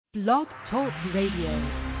Blog Talk Radio.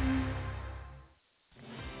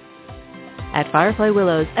 At Firefly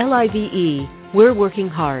Willows LIVE, we're working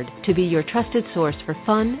hard to be your trusted source for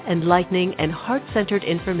fun, enlightening, and heart-centered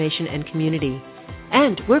information and community.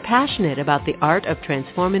 And we're passionate about the art of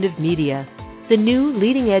transformative media, the new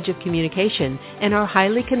leading edge of communication in our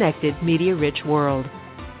highly connected, media-rich world.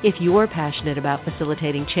 If you're passionate about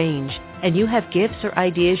facilitating change and you have gifts or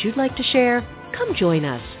ideas you'd like to share, come join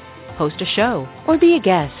us. Host a show, or be a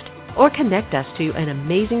guest, or connect us to an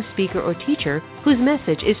amazing speaker or teacher whose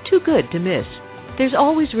message is too good to miss. There's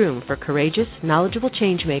always room for courageous, knowledgeable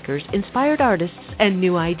changemakers, inspired artists, and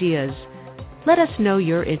new ideas. Let us know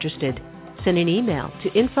you're interested. Send an email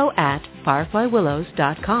to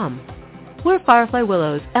info@fireflywillows.com. We're Firefly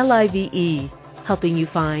Willows LIVE, helping you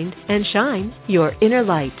find and shine your inner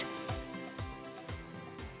light.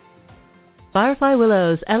 Firefly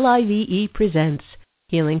Willows LIVE presents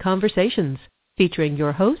Healing Conversations, featuring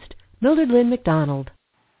your host, Mildred Lynn McDonald.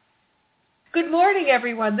 Good morning,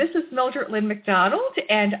 everyone. This is Mildred Lynn McDonald,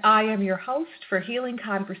 and I am your host for Healing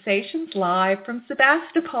Conversations live from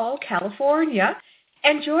Sebastopol, California.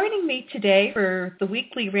 And joining me today for the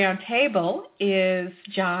weekly roundtable is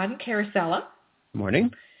John Carosella.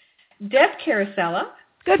 Morning. Deb Carosella.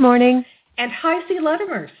 Good morning. And Heisey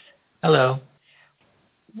Luttimers. Hello.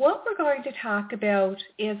 What we're going to talk about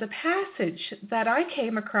is a passage that I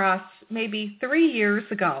came across maybe 3 years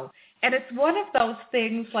ago. And it's one of those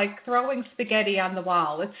things like throwing spaghetti on the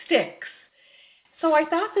wall. It sticks. So I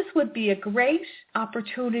thought this would be a great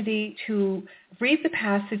opportunity to read the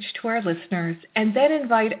passage to our listeners and then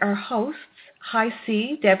invite our hosts,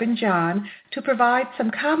 Heisey, Deb, and John, to provide some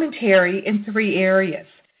commentary in 3 areas.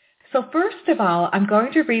 So first of all, I'm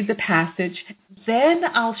going to read the passage, then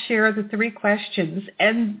I'll share the 3 questions,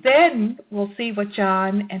 and then we'll see what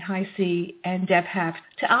John and Heisey and Deb have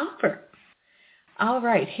to offer. All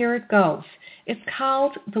right, here it goes. It's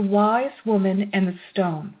called The Wise Woman and the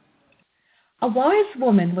Stone. A wise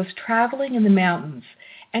woman was traveling in the mountains,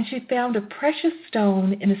 and she found a precious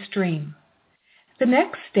stone in a stream. The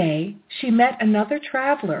next day, she met another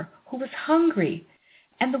traveler who was hungry,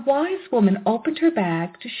 and the wise woman opened her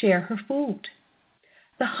bag to share her food.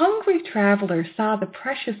 The hungry traveler saw the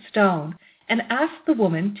precious stone and asked the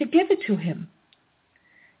woman to give it to him.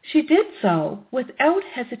 She did so without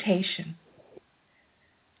hesitation.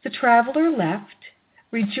 The traveler left,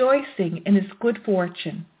 rejoicing in his good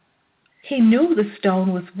fortune. He knew the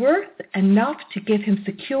stone was worth enough to give him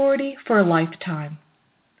security for a lifetime.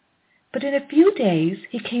 But in a few days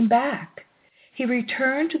he came back. He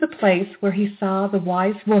returned to the place where he saw the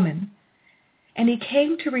wise woman, and he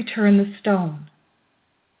came to return the stone.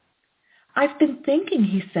 "I've been thinking,"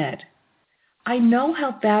 he said. "I know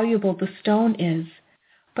how valuable the stone is,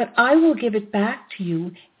 but I will give it back to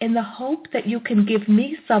you in the hope that you can give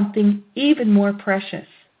me something even more precious.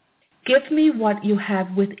 Give me what you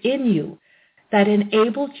have within you that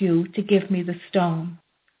enabled you to give me the stone."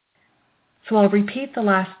 So I'll repeat the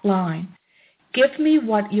last line. Give me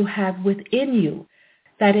what you have within you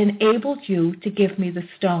that enabled you to give me the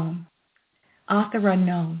stone. Author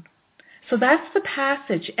unknown. So that's the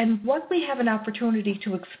passage, and what we have an opportunity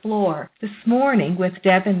to explore this morning with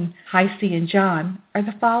Deb and Heisey and John are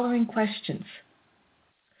the following questions.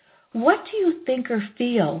 What do you think or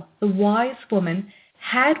feel the wise woman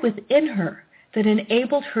had within her that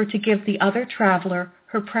enabled her to give the other traveler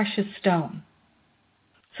her precious stone?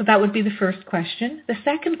 So that would be the first question. The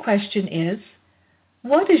second question is,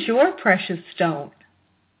 what is your precious stone?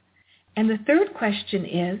 And the third question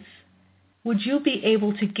is, would you be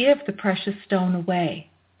able to give the precious stone away?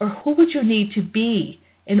 Or who would you need to be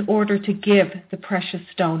in order to give the precious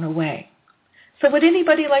stone away? So would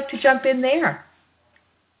anybody like to jump in there?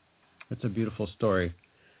 That's a beautiful story.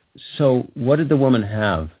 So what did the woman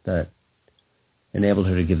have that enabled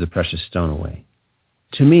her to give the precious stone away?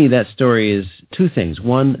 To me, that story is 2 things.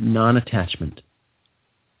 1, non-attachment.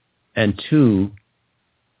 And 2,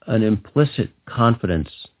 an implicit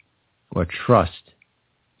confidence or trust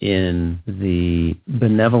in the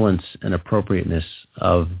benevolence and appropriateness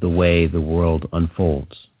of the way the world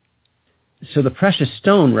unfolds. So the precious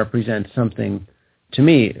stone represents something, to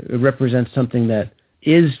me, it represents something that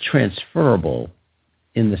is transferable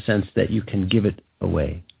in the sense that you can give it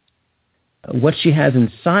away. What she has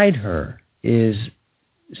inside her is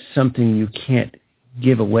something you can't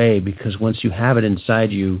give away because once you have it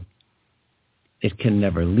inside you, it can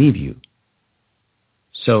never leave you.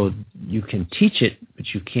 So you can teach it,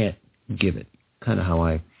 but you can't give it. Kind of how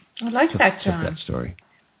I like that, John. That story.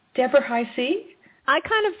 Deborah Heisey? I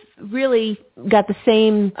kind of really got the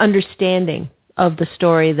same understanding of the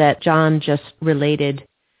story that John just related.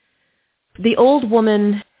 The old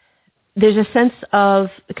woman there's a sense of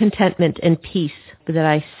contentment and peace that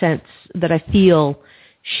I sense, that I feel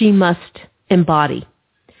she must embody.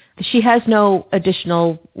 She has no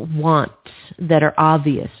additional wants that are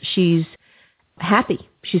obvious. She's happy.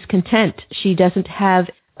 She's content. She doesn't have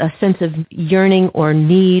a sense of yearning or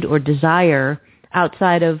need or desire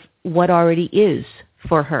outside of what already is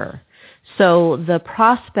for her. So the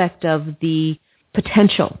prospect of the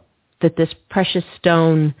potential that this precious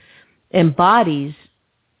stone embodies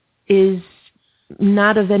is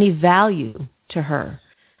not of any value to her.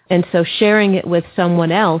 And so sharing it with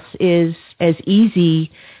someone else is as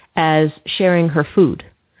easy as sharing her food,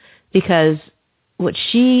 because what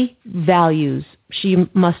she values, she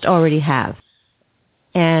must already have.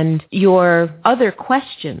 And your other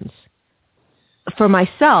questions, for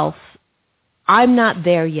myself, I'm not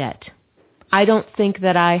there yet. I don't think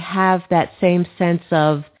that I have that same sense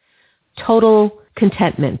of total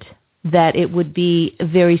contentment, that it would be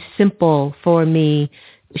very simple for me,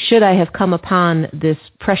 should I have come upon this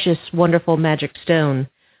precious, wonderful magic stone.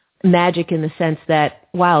 Magic in the sense that,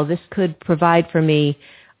 wow, this could provide for me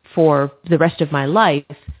for the rest of my life.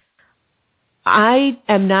 I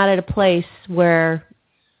am not at a place where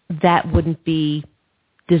that wouldn't be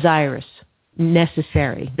desirous,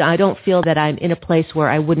 necessary. I don't feel that I'm in a place where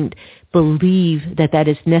I wouldn't believe that that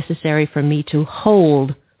is necessary for me to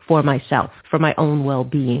hold for myself, for my own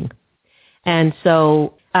well-being. And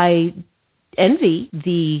so I envy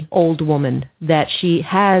the old woman that she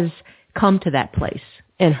has come to that place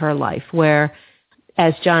in her life where,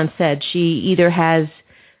 as John said, she either has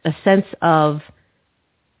a sense of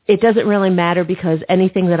it doesn't really matter because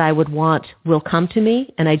anything that I would want will come to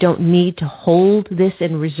me and I don't need to hold this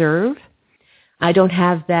in reserve. I don't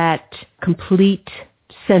have that complete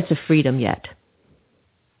sense of freedom yet.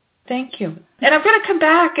 Thank you. And I'm going to come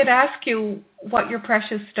back and ask you what your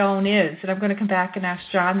precious stone is, and I'm going to come back and ask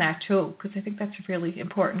John that too, because I think that's a really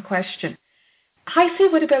important question.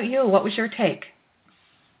 Heisey, what about you? What was your take?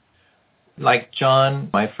 Like John,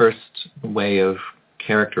 my first way of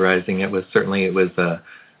characterizing it was certainly it was a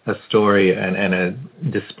story and a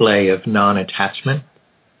display of non-attachment.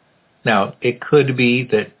 Now, it could be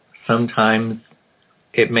that sometimes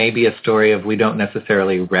it may be a story of we don't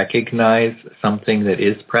necessarily recognize something that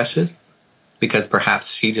is precious because perhaps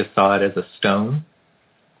she just saw it as a stone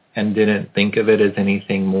and didn't think of it as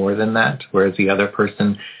anything more than that, whereas the other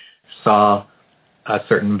person saw a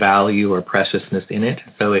certain value or preciousness in it.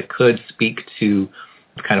 So it could speak to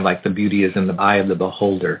kind of like the beauty is in the eye of the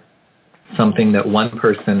beholder. Something that one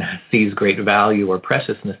person sees great value or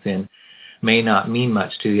preciousness in may not mean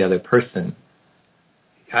much to the other person.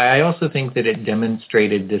 I also think that it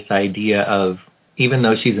demonstrated this idea of, even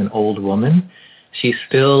though she's an old woman, she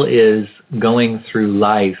still is going through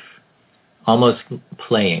life almost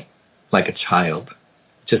playing like a child,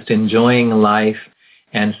 just enjoying life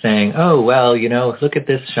and saying, oh, well, look at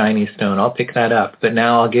this shiny stone. I'll pick that up, but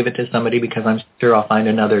now I'll give it to somebody because I'm sure I'll find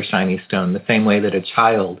another shiny stone, the same way that a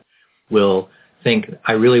child will think,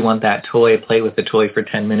 I really want that toy, play with the toy for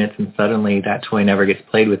 10 minutes, and suddenly that toy never gets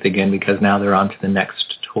played with again because now they're on to the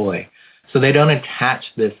next toy. So they don't attach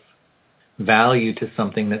this value to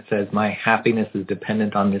something that says my happiness is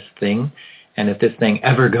dependent on this thing, and if this thing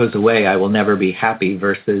ever goes away, I will never be happy,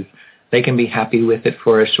 versus they can be happy with it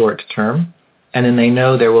for a short term, and then they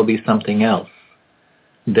know there will be something else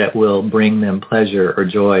that will bring them pleasure or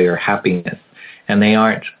joy or happiness. And they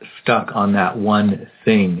aren't stuck on that one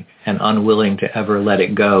thing and unwilling to ever let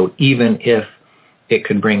it go, even if it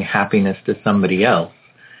could bring happiness to somebody else,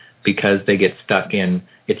 because they get stuck in,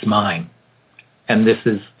 it's mine. And this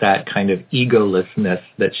is that kind of egolessness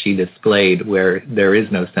that she displayed, where there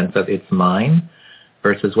is no sense of it's mine,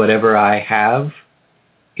 versus whatever I have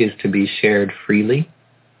is to be shared freely.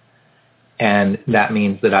 And that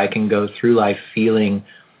means that I can go through life feeling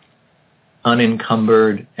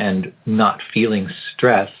unencumbered and not feeling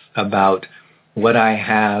stress about what I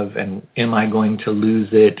have and am I going to lose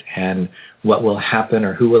it and what will happen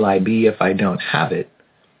or who will I be if I don't have it,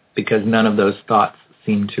 because none of those thoughts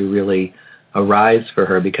seem to really arise for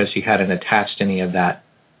her because she hadn't attached any of that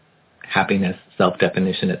happiness,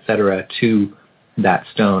 self-definition, etc. to that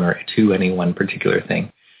stone or to any one particular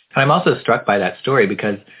thing. And I'm also struck by that story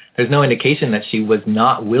because there's no indication that she was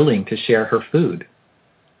not willing to share her food.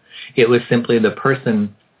 It was simply the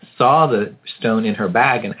person saw the stone in her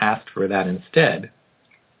bag and asked for that instead.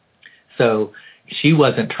 So she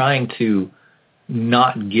wasn't trying to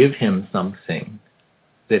not give him something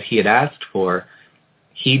that he had asked for.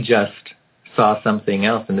 He just saw something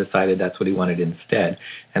else and decided that's what he wanted instead.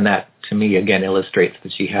 And that, to me, again, illustrates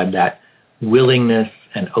that she had that willingness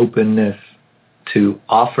and openness to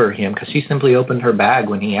offer him, because she simply opened her bag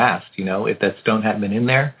when he asked, if that stone had been in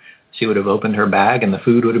there, she would have opened her bag and the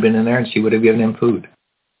food would have been in there and she would have given him food.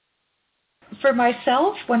 For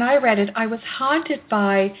myself, when I read it, I was haunted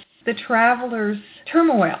by the traveler's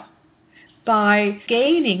turmoil, by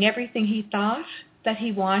gaining everything he thought that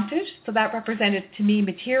he wanted. So that represented to me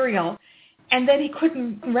material. And then he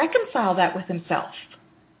couldn't reconcile that with himself.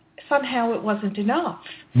 Somehow it wasn't enough.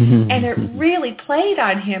 And it really played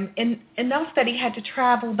on him enough that he had to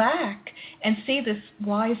travel back and see this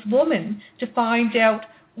wise woman to find out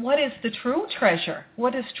what is the true treasure,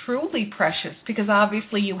 what is truly precious, because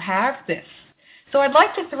obviously you have this. So I'd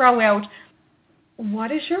like to throw out,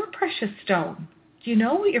 what is your precious stone? Do you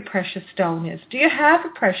know what your precious stone is? Do you have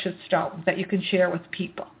a precious stone that you can share with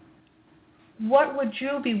people? What would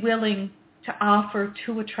you be willing to offer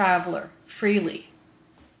to a traveler freely?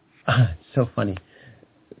 So funny.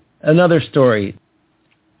 Another story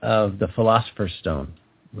of the Philosopher's Stone.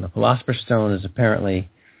 The Philosopher's Stone is apparently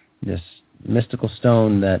this mystical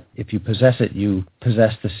stone that if you possess it, you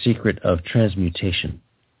possess the secret of transmutation,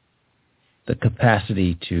 the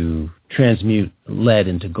capacity to transmute lead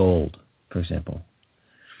into gold, for example.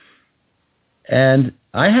 And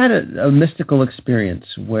I had a mystical experience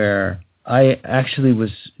where I actually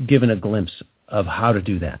was given a glimpse of how to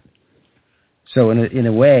do that. So in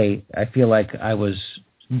a way, I feel like I was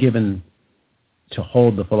given to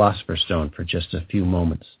hold the Philosopher's Stone for just a few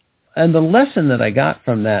moments. And the lesson that I got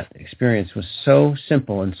from that experience was so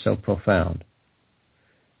simple and so profound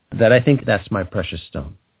that I think that's my precious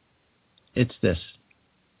stone. It's this.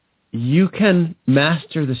 You can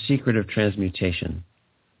master the secret of transmutation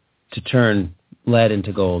to turn lead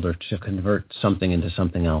into gold or to convert something into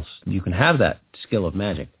something else. You can have that skill of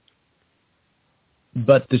magic.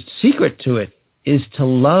 But the secret to it is to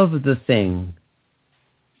love the thing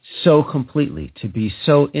so completely, to be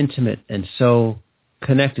so intimate and so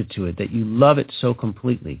connected to it that you love it so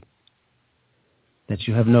completely that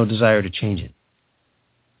you have no desire to change it.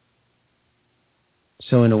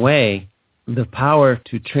 So in a way, the power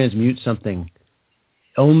to transmute something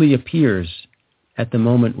only appears at the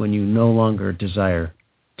moment when you no longer desire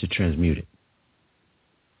to transmute it.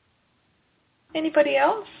 Anybody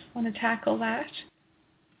else want to tackle that?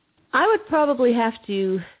 I would probably have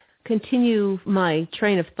to continue my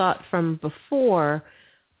train of thought from before.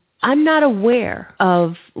 I'm not aware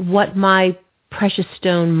of what my precious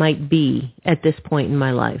stone might be at this point in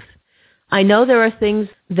my life. I know there are things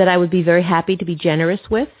that I would be very happy to be generous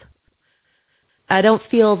with. I don't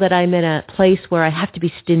feel that I'm in a place where I have to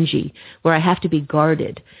be stingy, where I have to be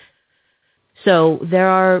guarded. So there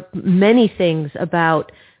are many things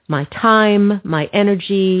about my time, my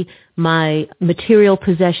energy, my material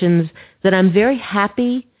possessions that I'm very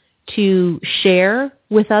happy to share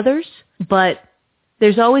with others, but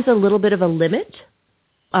there's always a little bit of a limit.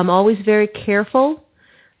 I'm always very careful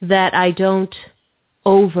that I don't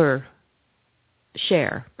overshare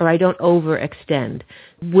or I don't overextend,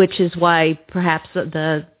 which is why perhaps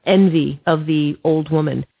the envy of the old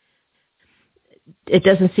woman, it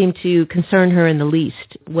doesn't seem to concern her in the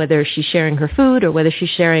least, whether she's sharing her food or whether she's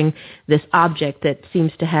sharing this object that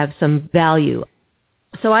seems to have some value.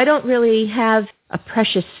 So I don't really have a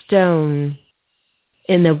precious stone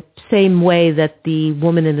in the same way that the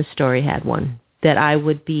woman in the story had one, that I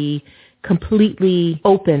would be completely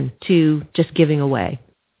open to just giving away.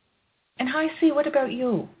 And Heisi, what about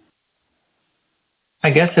you?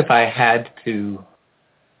 I guess if I had to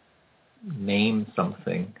name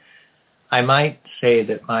something, I might say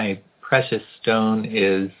that my precious stone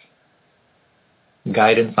is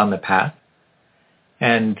guidance on the path.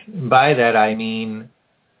 And by that I mean,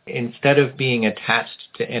 instead of being attached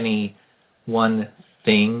to any one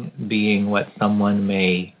thing being what someone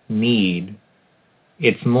may need,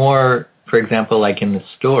 it's more, for example, like in the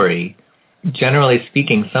story, generally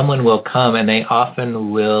speaking, someone will come and they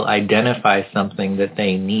often will identify something that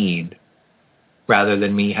they need rather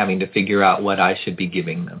than me having to figure out what I should be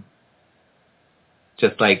giving them.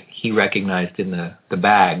 Just like he recognized in the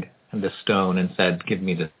bag and the stone and said, give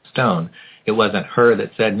me the stone. It wasn't her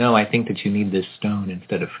that said, no, I think that you need this stone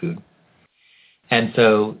instead of food. And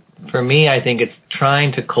so for me, I think it's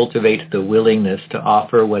trying to cultivate the willingness to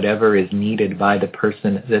offer whatever is needed by the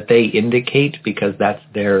person that they indicate, because that's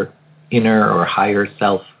their inner or higher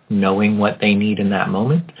self knowing what they need in that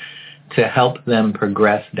moment, to help them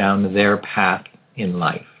progress down their path in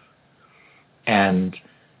life. And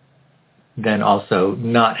then also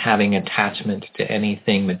not having attachment to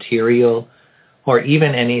anything material or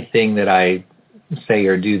even anything that I say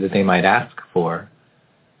or do that they might ask for,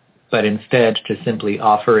 but instead to simply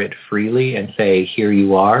offer it freely and say, here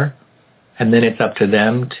you are, and then it's up to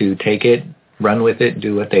them to take it run with it,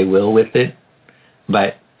 do what they will with it,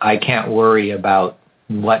 but I can't worry about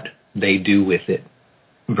what they do with it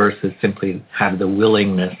versus simply have the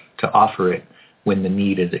willingness to offer it when the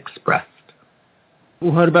need is expressed.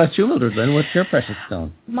 Well, what about you, Mildred? Then what's your precious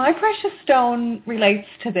stone? My precious stone relates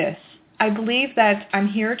to this. I believe that I'm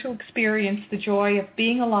here to experience the joy of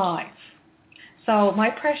being alive. So my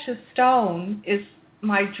precious stone is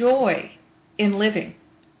my joy in living,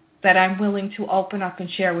 that I'm willing to open up and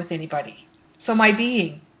share with anybody. So my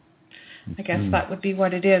being, I guess that would be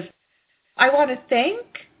what it is. I want to thank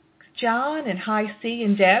John and Hi C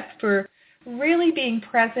and Deb for really being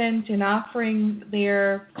present and offering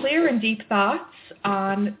their clear and deep thoughts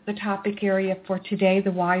on the topic area for today,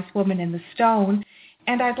 the wise woman and the stone.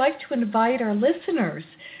 And I'd like to invite our listeners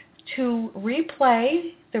to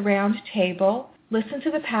replay the round table, listen to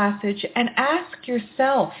the passage, and ask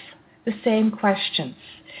yourself the same questions.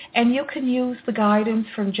 And you can use the guidance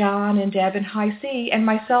from John and Deb and Hi C and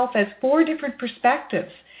myself as 4 different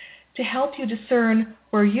perspectives to help you discern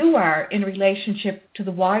where you are in relationship to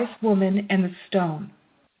the wise woman and the stone.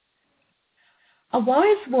 A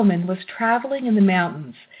wise woman was traveling in the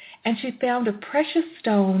mountains, and she found a precious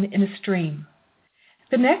stone in a stream.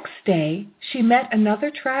 The next day, she met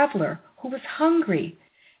another traveler who was hungry,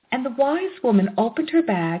 and the wise woman opened her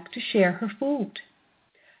bag to share her food.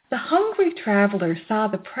 The hungry traveler saw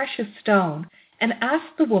the precious stone and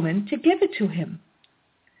asked the woman to give it to him.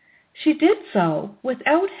 She did so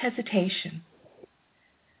without hesitation.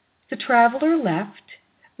 The traveler left,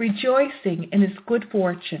 rejoicing in his good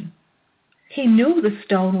fortune. He knew the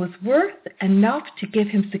stone was worth enough to give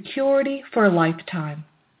him security for a lifetime.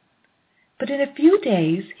 But in a few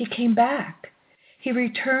days he came back. He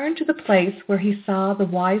returned to the place where he saw the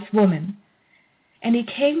wise woman, and he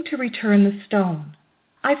came to return the stone.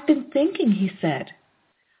 "I've been thinking," he said.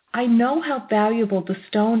 "I know how valuable the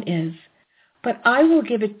stone is, but I will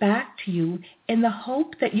give it back to you in the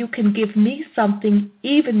hope that you can give me something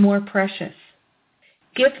even more precious.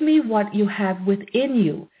 Give me what you have within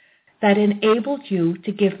you that enabled you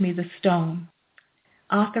to give me the stone."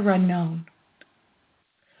 Author unknown.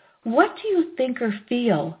 What do you think or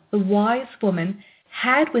feel the wise woman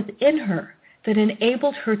had within her that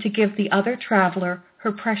enabled her to give the other traveler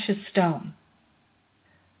her precious stone?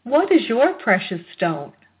 What is your precious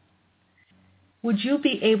stone? Would you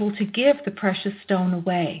be able to give the precious stone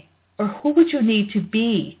away? Or who would you need to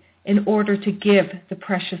be in order to give the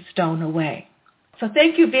precious stone away? So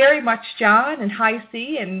thank you very much, John and Hi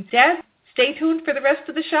C and Deb. Stay tuned for the rest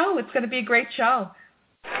of the show. It's going to be a great show.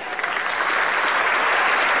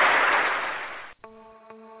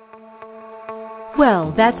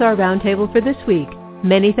 Well, that's our roundtable for this week.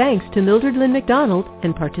 Many thanks to Mildred Lynn McDonald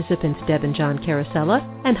and participants Deb and John Carosella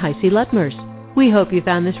and Heisey Lutmers. We hope you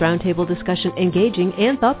found this roundtable discussion engaging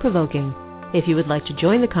and thought-provoking. If you would like to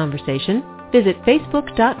join the conversation, visit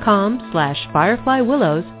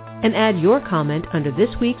facebook.com/FireflyWillows and add your comment under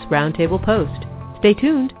this week's roundtable post. Stay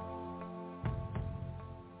tuned.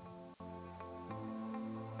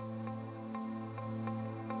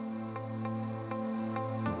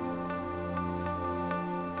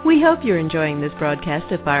 We hope you're enjoying this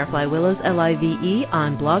broadcast of Firefly Willows LIVE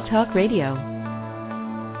on Blog Talk Radio.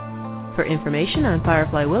 For information on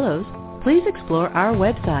Firefly Willows, please explore our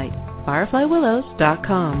website,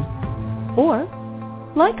 fireflywillows.com, or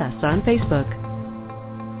like us on Facebook.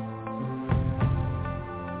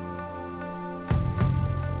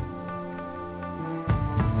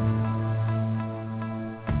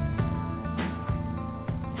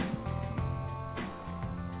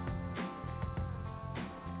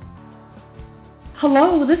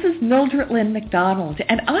 Hello, this is Mildred Lynn McDonald,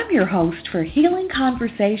 and I'm your host for Healing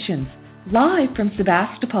Conversations, live from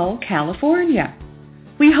Sebastopol, California.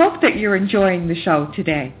 We hope that you're enjoying the show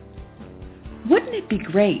today. Wouldn't it be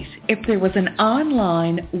great if there was an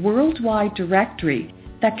online worldwide directory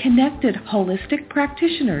that connected holistic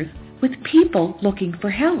practitioners with people looking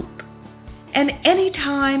for help? An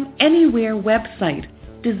anytime, anywhere website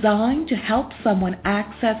designed to help someone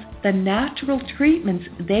access the natural treatments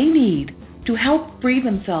they need to help free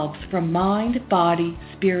themselves from mind, body,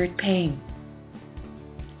 spirit pain.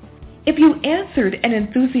 If you answered an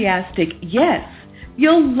enthusiastic yes,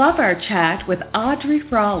 you'll love our chat with Audrey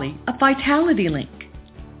Frawley of VitalityLink.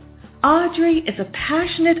 Audrey is a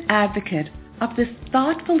passionate advocate of this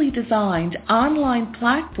thoughtfully designed online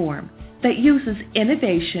platform that uses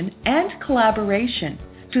innovation and collaboration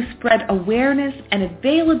to spread awareness and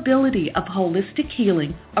availability of holistic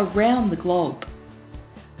healing around the globe.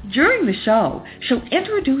 During the show, she'll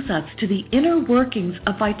introduce us to the inner workings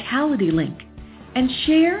of VitalityLink and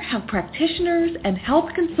share how practitioners and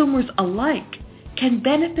health consumers alike can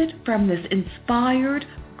benefit from this inspired,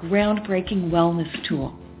 groundbreaking wellness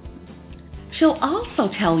tool. She'll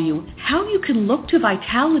also tell you how you can look to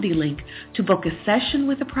VitalityLink to book a session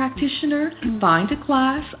with a practitioner, find a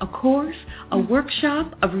class, a course, a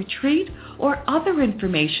workshop, a retreat, or other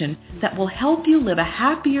information that will help you live a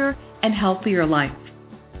happier and healthier life.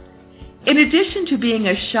 In addition to being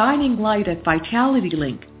a shining light at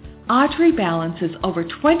VitalityLink, Audrey balances over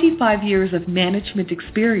 25 years of management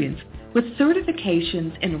experience with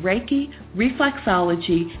certifications in Reiki,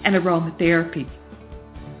 reflexology, and aromatherapy.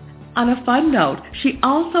 On a fun note, she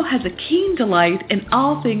also has a keen delight in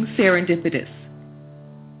all things serendipitous.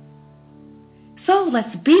 So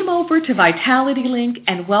let's beam over to VitalityLink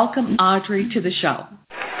and welcome Audrey to the show.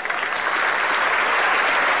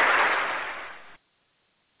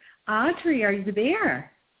 Audrey, are you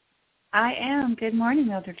there? I am. Good morning,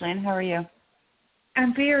 Mildred. Lynn. How are you?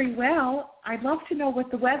 I'm very well. I'd love to know what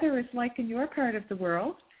the weather is like in your part of the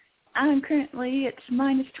world. Currently, it's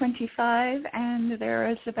minus 25, and there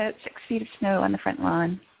is about 6 feet of snow on the front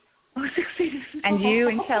lawn. Oh, 6 feet of snow. And you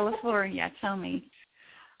in California, tell me.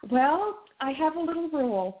 Well, I have a little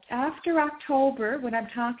rule. After October, when I'm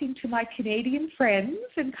talking to my Canadian friends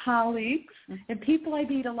and colleagues and people I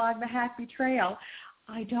meet along the Happy Trail,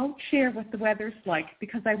 I don't share what the weather's like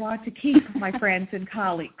because I want to keep my friends and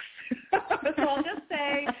colleagues. So I'll just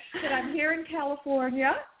say that I'm here in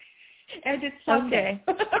California, and it's Sunday.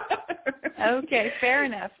 Okay, fair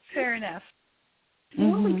enough.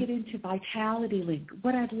 Before we get into VitalityLink,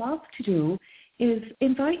 what I'd love to do is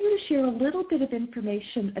invite you to share a little bit of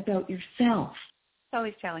information about yourself. It's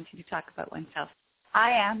always challenging to talk about oneself.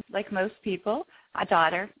 I am, like most people, a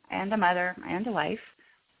daughter and a mother and a wife,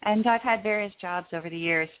 and I've had various jobs over the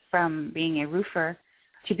years, from being a roofer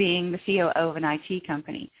to being the COO of an IT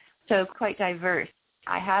company, so quite diverse.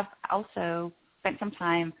 I have also spent some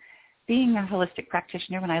time being a holistic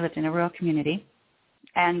practitioner when I lived in a rural community,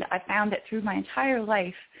 and I found that through my entire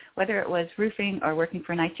life, whether it was roofing or working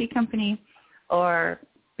for an IT company or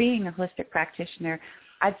being a holistic practitioner,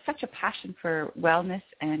 I had such a passion for wellness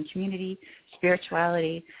and community,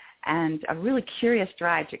 spirituality, and a really curious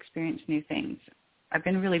drive to experience new things. I've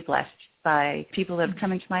been really blessed by people that have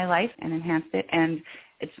come into my life and enhanced it, and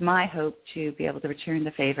it's my hope to be able to return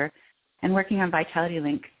the favor. And working on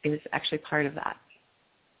VitalityLink is actually part of that.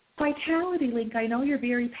 VitalityLink, I know you're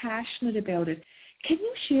very passionate about it. Can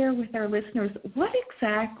you share with our listeners what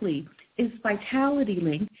exactly is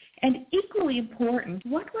VitalityLink? And equally important,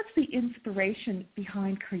 what was the inspiration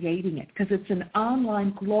behind creating it? Because it's an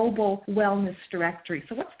online global wellness directory.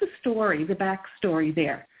 So what's the story, the backstory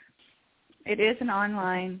there? It is an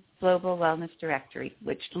online global wellness directory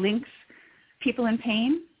which links people in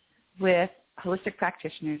pain with holistic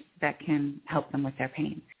practitioners that can help them with their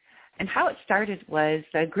pain. And how it started was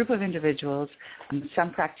a group of individuals,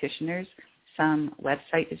 some practitioners, some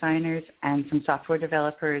website designers, and some software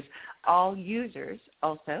developers, all users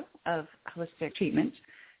also of holistic treatment,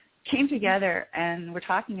 came together and were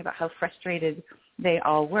talking about how frustrated they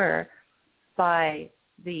all were by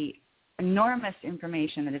the enormous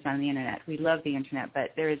information that is on the internet. We love the internet,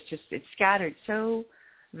 but it's scattered so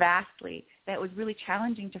vastly that it was really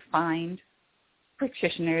challenging to find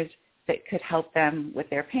practitioners that could help them with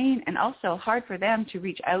their pain, and also hard for them to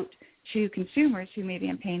reach out to consumers who may be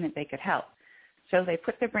in pain that they could help. So they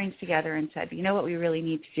put their brains together and said, you know what we really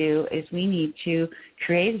need to do is we need to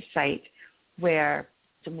create a site where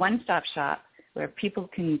it's a one-stop shop where people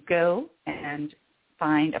can go and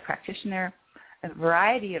find a practitioner, a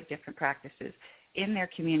variety of different practices in their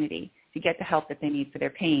community to get the help that they need for their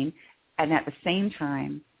pain, and at the same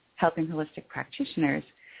time helping holistic practitioners,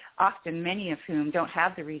 often many of whom don't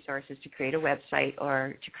have the resources to create a website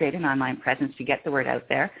or to create an online presence to get the word out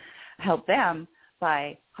there, help them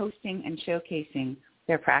by hosting and showcasing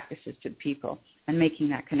their practices to the people and making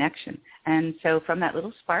that connection. And so from that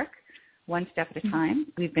little spark, one step at a time,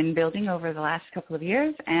 we've been building over the last couple of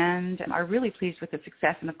years and are really pleased with the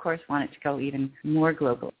success and, of course, want it to go even more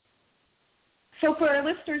global. So for our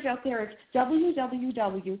listeners out there, it's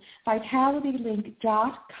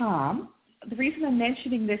www.vitalitylink.com. The reason I'm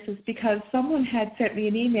mentioning this is because someone had sent me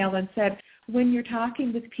an email and said, when you're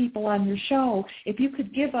talking with people on your show, if you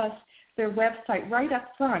could give us their website right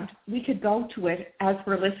up front, we could go to it as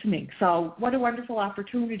we're listening. So what a wonderful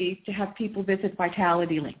opportunity to have people visit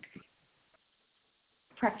VitalityLink.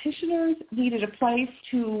 Practitioners needed a place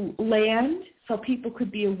to land so people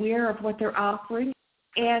could be aware of what they're offering.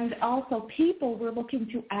 And also people were looking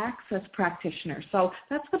to access practitioners. So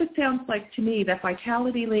that's what it sounds like to me, that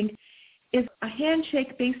VitalityLink is a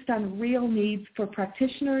handshake based on real needs for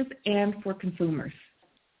practitioners and for consumers.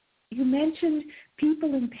 You mentioned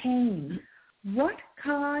people in pain. What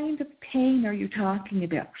kind of pain are you talking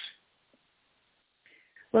about?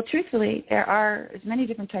 Well, truthfully, there are as many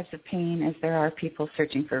different types of pain as there are people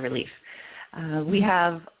searching for relief. We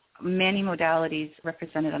have many modalities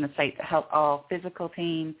represented on the site that help all physical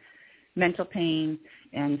pain, mental pain,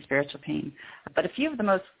 and spiritual pain. But a few of the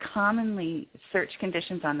most commonly searched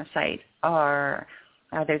conditions on the site are,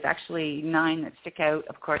 there's actually 9 that stick out.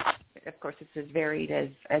 Of course, it's as varied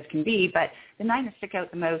as can be, but the 9 that stick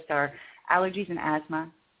out the most are allergies and asthma,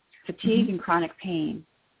 fatigue and chronic pain.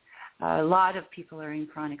 A lot of people are in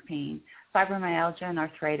chronic pain. Fibromyalgia and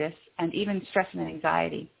arthritis, and even stress and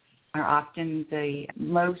anxiety are often the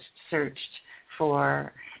most searched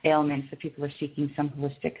for ailments that people are seeking some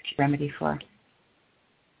holistic remedy for.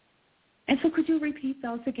 And so could you repeat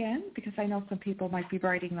those again? Because I know some people might be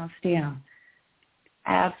writing those down.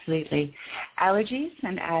 Absolutely. Allergies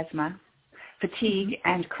and asthma, fatigue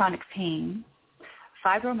and chronic pain,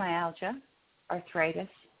 fibromyalgia, arthritis,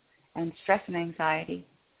 and stress and anxiety.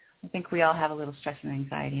 I think we all have a little stress and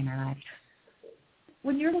anxiety in our lives.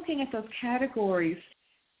 When you're looking at those categories,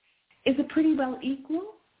 is it pretty well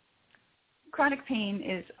equal? Chronic pain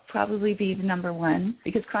is probably the number one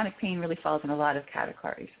because chronic pain really falls in a lot of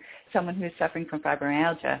categories. Someone who is suffering from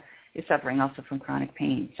fibromyalgia is suffering also from chronic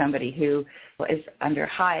pain. Somebody who is under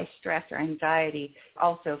high stress or anxiety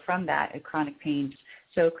also from that chronic pain.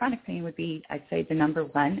 So chronic pain would be, I'd say, the number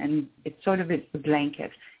one, and it's sort of a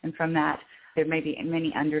blanket. And from that, there may be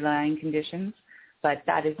many underlying conditions, but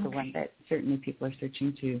that is the one that certainly people are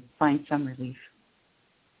searching to find some relief.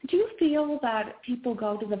 Do you feel that people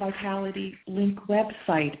go to the VitalityLink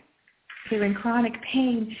website, they're in chronic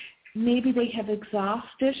pain, maybe they have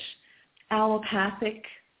exhausted allopathic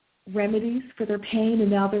remedies for their pain and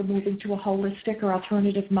now they're moving to a holistic or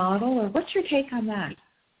alternative model? Or what's your take on that?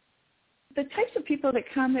 The types of people that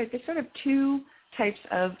come, there's sort of two types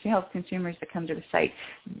of health consumers that come to the site.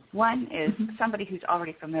 One is somebody who's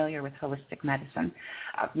already familiar with holistic medicine.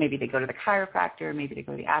 Maybe they go to the chiropractor, maybe they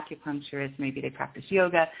go to the acupuncturist, maybe they practice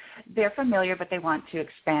yoga. They're familiar, but they want to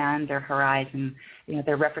expand their horizon,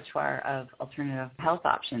 their repertoire of alternative health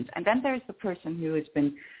options. And then there's the person who has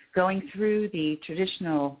been going through the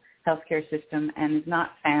traditional healthcare system and has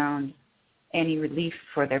not found any relief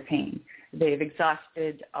for their pain. They've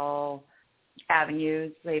exhausted all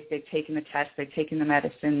avenues. They've taken the test, they've taken the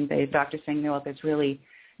medicine, the doctor's saying, no, there's really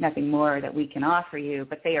nothing more that we can offer you,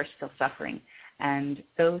 but they are still suffering. And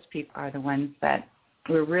those people are the ones that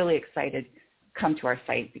we're really excited come to our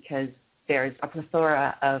site because there's a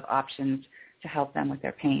plethora of options to help them with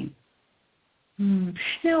their pain.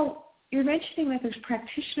 Now, you're mentioning that there's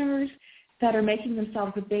practitioners that are making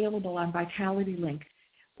themselves available on VitalityLink.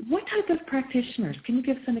 What type of practitioners? Can you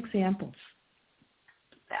give some examples?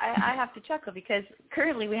 I have to chuckle because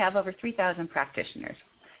currently we have over 3,000 practitioners,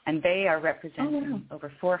 and they are representing over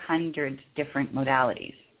 400 different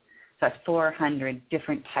modalities. So that's 400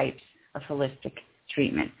 different types of holistic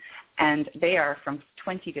treatment, and they are from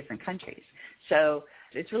 20 different countries. So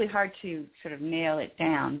it's really hard to sort of nail it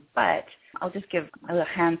down, but I'll just give a little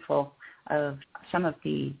handful of some of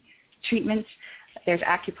the treatments. There's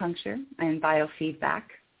acupuncture and biofeedback,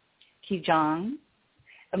 Qigong,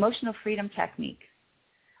 emotional freedom technique.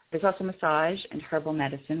 There's also massage and herbal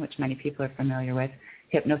medicine, which many people are familiar with,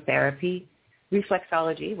 hypnotherapy,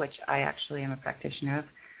 reflexology, which I actually am a practitioner of,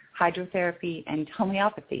 hydrotherapy, and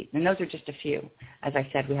homeopathy. And those are just a few. As I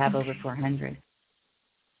said, we have over 400.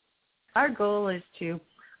 Our goal is to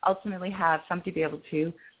ultimately have somebody be able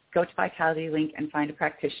to go to VitalityLink and find a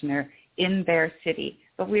practitioner in their city.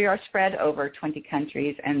 But we are spread over 20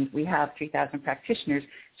 countries, and we have 3,000 practitioners,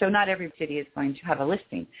 so not every city is going to have a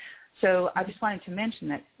listing. So I just wanted to mention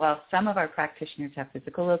that while some of our practitioners have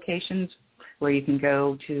physical locations where you can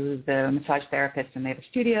go to the massage therapist and they have a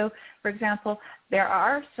studio, for example, there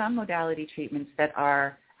are some modality treatments that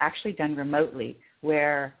are actually done remotely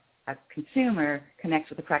where a consumer connects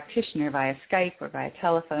with a practitioner via Skype or via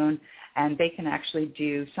telephone, and they can actually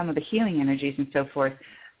do some of the healing energies and so forth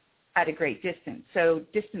at a great distance. So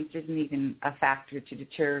distance isn't even a factor to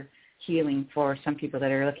deter healing for some people that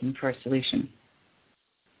are looking for a solution.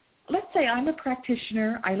 Let's say I'm a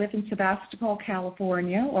practitioner, I live in Sebastopol,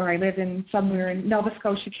 California, or I live in somewhere in Nova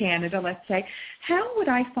Scotia, Canada, let's say. How would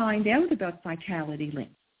I find out about VitalityLink?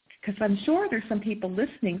 Because I'm sure there's some people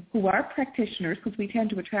listening who are practitioners, because we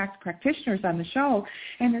tend to attract practitioners on the show,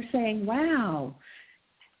 and they're saying, wow,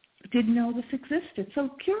 didn't know this existed.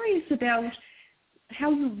 So curious about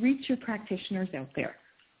how you reach your practitioners out there.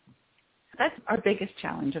 That's our biggest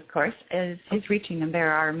challenge, of course, is reaching them.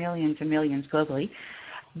 There are millions and millions globally.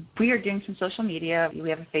 we are doing some social media. We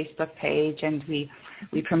have a Facebook page, and we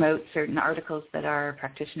promote certain articles that our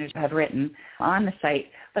practitioners have written on the site.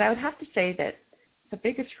 But I would have to say that the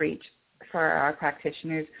biggest reach for our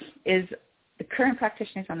practitioners is the current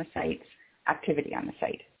practitioners on the site's activity on the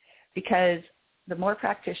site. Because the more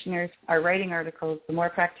practitioners are writing articles, the more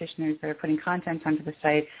practitioners that are putting content onto the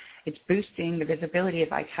site, it's boosting the visibility of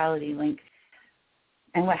VitalityLink.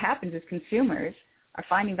 And what happens is consumers are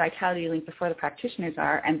finding VitalityLink before the practitioners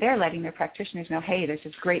are, and they're letting their practitioners know, hey, there's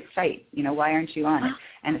this great site, why aren't you on it?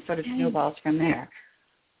 And it sort of snowballs from there.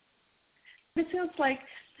 It sounds like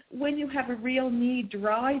when you have a real need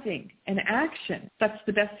driving an action, that's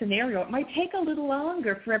the best scenario. It might take a little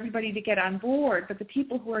longer for everybody to get on board, but the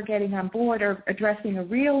people who are getting on board are addressing a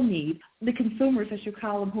real need. The consumers, as you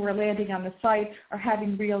call them, who are landing on the site are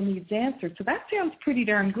having real needs answered. So that sounds pretty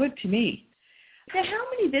darn good to me. Now, how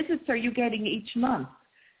many visits are you getting each month?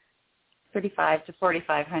 3,500 to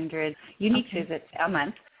 4,500 unique visits a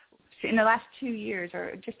month. So in the last 2 years,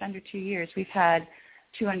 or just under 2 years, we've had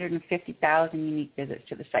 250,000 unique visits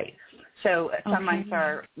to the site. So some months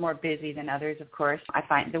are more busy than others, of course. I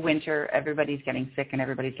find the winter, everybody's getting sick and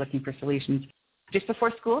everybody's looking for solutions. Just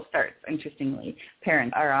before school starts, interestingly,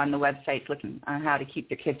 parents are on the website looking on how to keep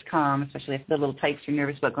their kids calm, especially if the little types are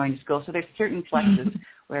nervous about going to school. So there's certain flexes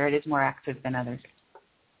where it is more active than others.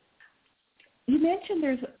 You mentioned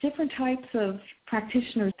there's different types of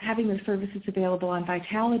practitioners having their services available on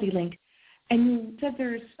VitalityLink, and you said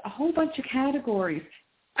there's a whole bunch of categories.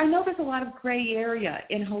 I know there's a lot of gray area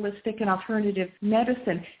in holistic and alternative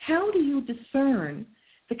medicine. How do you discern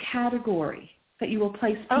the category that you will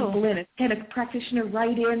place people in? Can a practitioner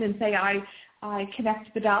write in and say, I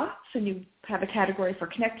connect the dots, and you have a category for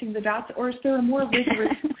connecting the dots, or is there a more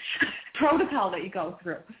rigorous protocol that you go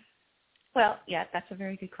through? Well, yeah, that's a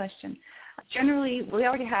very good question. Generally, we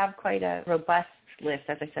already have quite a robust list,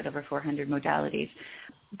 as I said, over 400 modalities.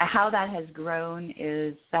 How that has grown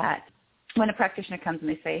is that when a practitioner comes and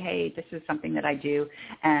they say, hey, this is something that I do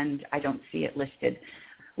and I don't see it listed,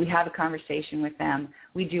 we have a conversation with them.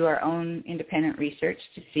 We do our own independent research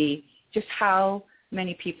to see just how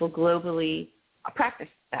many people globally practice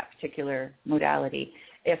that particular modality.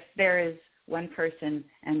 If there is one person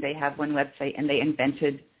and they have one website and they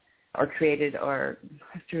invented or created, or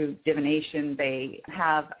through divination, they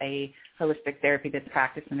have a holistic therapy that's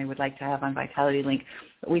practiced and they would like to have on VitalityLink,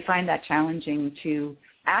 we find that challenging to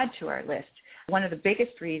add to our list. One of the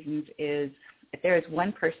biggest reasons is if there is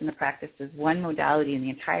one person that practices one modality in the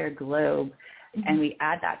entire globe, and we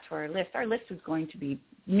add that to our list is going to be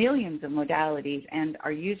millions of modalities, and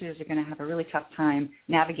our users are going to have a really tough time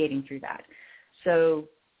navigating through that. So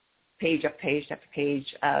page after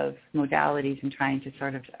page of modalities and trying to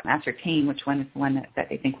sort of ascertain which one is the one that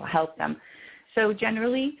they think will help them. So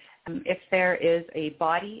generally, if there is a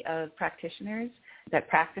body of practitioners that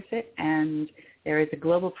practice it and there is a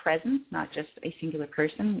global presence, not just a singular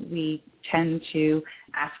person, we tend to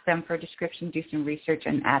ask them for a description, do some research,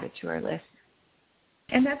 and add it to our list.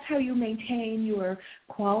 And that's how you maintain your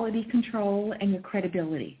quality control and your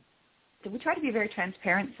credibility. We try to be a very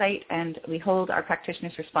transparent site, and we hold our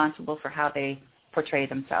practitioners responsible for how they portray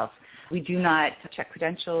themselves. We do not check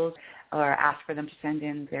credentials or ask for them to send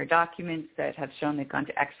in their documents that have shown they've gone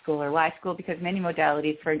to X school or Y school, because many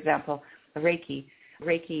modalities, for example, Reiki,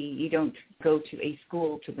 you don't go to a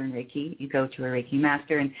school to learn Reiki. You go to a Reiki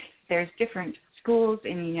master, and there's different schools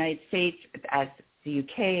in the United States, as the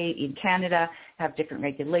UK, in Canada, have different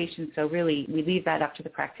regulations. So really, we leave that up to the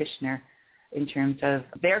practitioner in terms of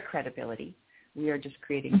their credibility. We are just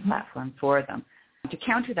creating a platform for them. To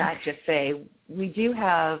counter that, just say we do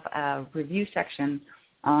have a review section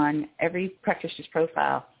on every practitioner's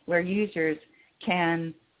profile where users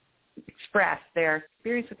can express their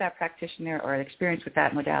experience with that practitioner or experience with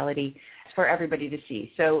that modality for everybody to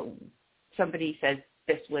see. So somebody says,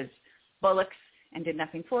 this was bullocks and did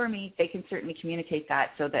nothing for me, they can certainly communicate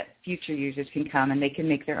that so that future users can come and they can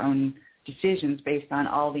make their own decisions based on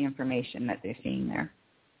all the information that they're seeing there.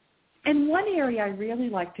 And one area I really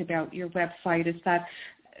liked about your website is that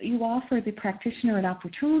you offer the practitioner an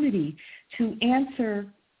opportunity to answer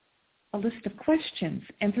a list of questions.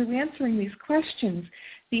 And through answering these questions,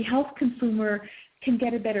 the health consumer can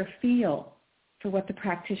get a better feel for what the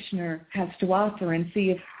practitioner has to offer and see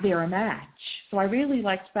if they're a match. So I really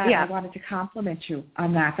liked that. Yeah. I wanted to compliment you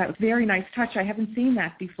on that. That was a very nice touch. I haven't seen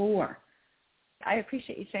that before. I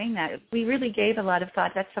appreciate you saying that. We really gave a lot of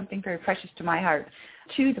thought. That's something very precious to my heart,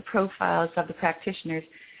 to the profiles of the practitioners.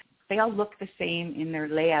 They all look the same in their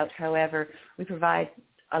layout. However, we provide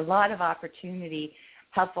a lot of opportunity,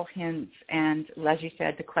 helpful hints, and, as you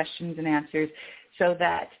said, the questions and answers, so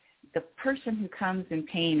that the person who comes in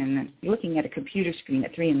pain and looking at a computer screen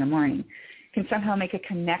at 3 a.m. can somehow make a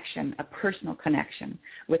connection, a personal connection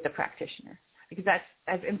with the practitioner, because that's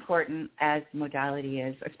as important as modality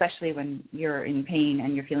is, especially when you're in pain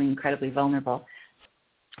and you're feeling incredibly vulnerable.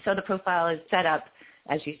 So the profile is set up,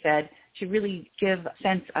 as you said, to really give a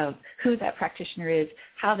sense of who that practitioner is,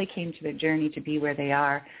 how they came to their journey to be where they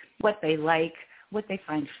are, what they like, what they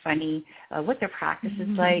find funny, what their practice is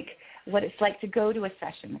like, what it's like to go to a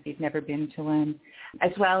session if you've never been to one,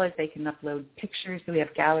 as well as they can upload pictures. So we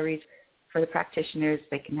have galleries for the practitioners.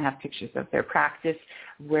 They can have pictures of their practice,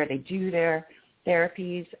 where they do their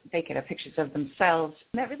therapies. They can have pictures of themselves.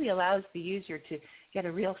 And that really allows the user to get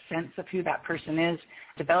a real sense of who that person is,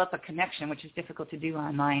 develop a connection, which is difficult to do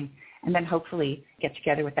online, and then hopefully get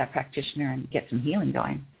together with that practitioner and get some healing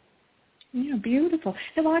going. Yeah, beautiful.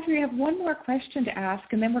 Now, Audrey, I have one more question to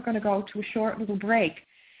ask, and then we're going to go to a short little break.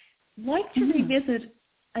 I'd like to revisit,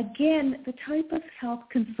 again, the type of health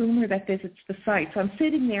consumer that visits the site. So I'm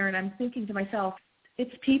sitting there and I'm thinking to myself,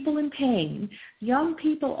 it's people in pain, young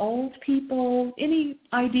people, old people. Any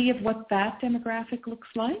idea of what that demographic looks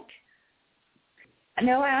like?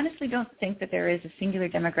 No, I honestly don't think that there is a singular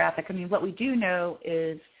demographic. I mean, what we do know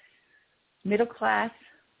is middle-class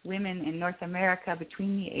women in North America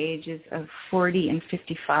between the ages of 40 and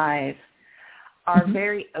 55 are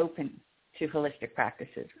very open to holistic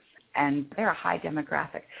practices, and they're a high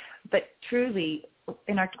demographic. But truly,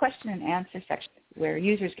 in our question and answer section, where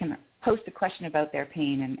users can post a question about their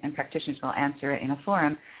pain and practitioners will answer it in a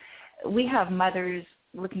forum, we have mothers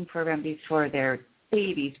looking for remedies for their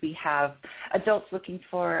babies. We have adults looking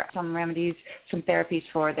for some remedies, some therapies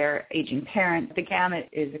for their aging parent. The gamut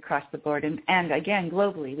is across the board. And again,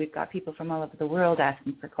 globally, we've got people from all over the world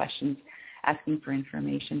asking for questions, asking for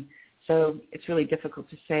information. So it's really difficult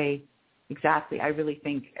to say exactly. I really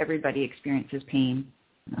think everybody experiences pain.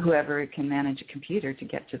 Whoever can manage a computer to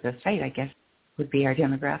get to the site, I guess, would be our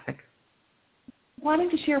demographic.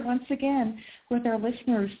 Wanting to share once again with our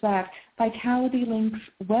listeners that VitalityLink's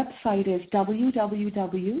website is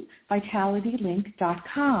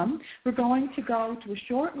www.vitalitylink.com. We're going to go to a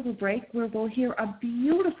short little break where we'll hear a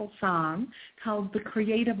beautiful song called The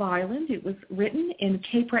Creative Island. It was written in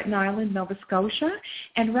Cape Breton Island, Nova Scotia.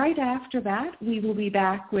 And right after that, we will be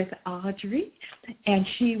back with Audrey, and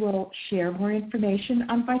she will share more information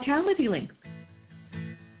on VitalityLink.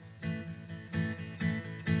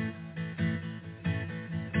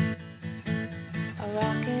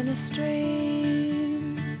 Rock in a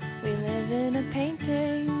stream, we live in a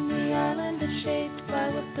painting. The island is shaped by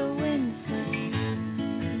what the wind sings.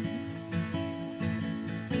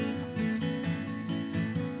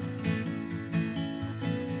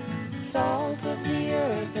 Salt of the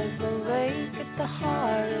earth is the lake at the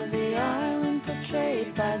heart of the island,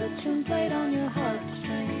 portrayed by the tune played on your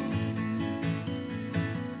heartstrings.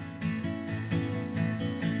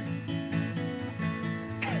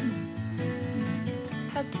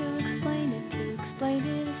 How to explain it? To explain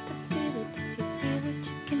it is to feel it. If you feel it,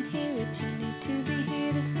 you can hear it. You need to be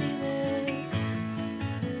here to feel it.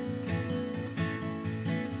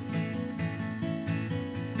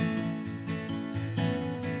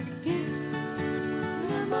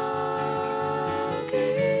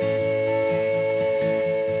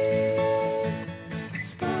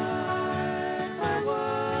 Start by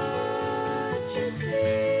what you see.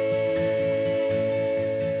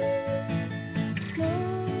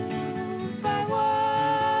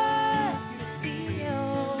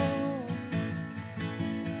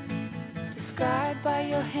 By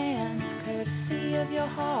your hands, courtesy of your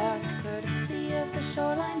heart, courtesy of the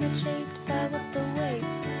shoreline that's shaped by what the waves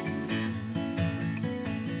sing.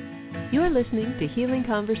 You're listening to Healing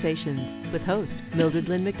Conversations with host Mildred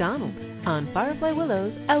Lynn McDonald on Firefly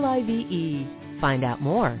Willows LIVE. Find out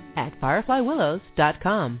more at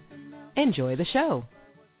fireflywillows.com. Enjoy the show.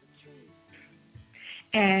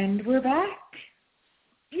 And we're back.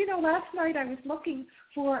 You know, last night I was looking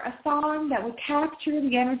for a song that would capture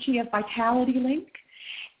the energy of VitalityLink,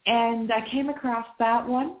 and I came across that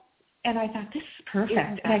one, and I thought, this is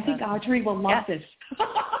perfect, and I think Audrey will love this.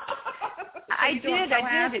 I did.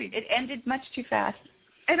 It ended much too fast.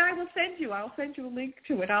 And I'll send you a link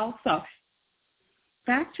to it also.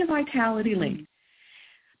 Back to VitalityLink.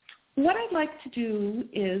 What I'd like to do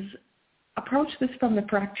is approach this from the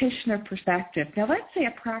practitioner perspective. Now, let's say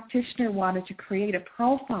a practitioner wanted to create a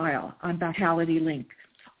profile on VitalityLink.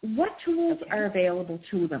 What tools are available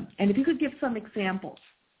to them? And if you could give some examples.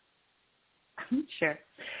 Sure.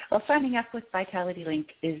 Well, signing up with VitalityLink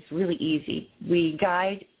is really easy. We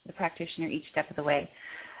guide the practitioner each step of the way.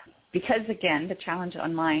 Because, again, the challenge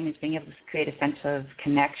online is being able to create a sense of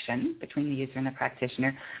connection between the user and the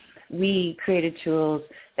practitioner. we created tools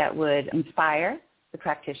that would inspire the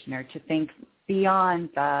practitioner to think beyond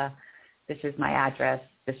this is my address,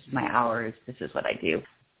 this is my hours, this is what I do.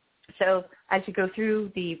 So as you go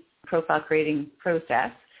through the profile creating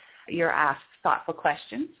process, you're asked thoughtful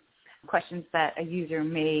questions that a user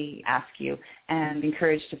may ask you, and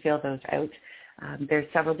encouraged to fill those out. There's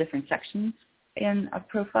several different sections in a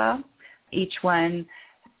profile. Each one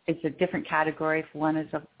is a different category. One is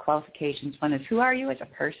of qualifications. One is who are you as a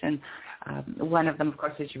person. One of them, of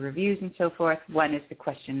course, is your reviews and so forth. One is the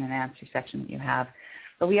question and answer section that you have.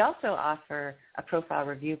 But we also offer a profile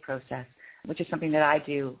review process, which is something that I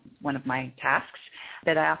do, one of my tasks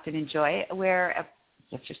that I often enjoy, where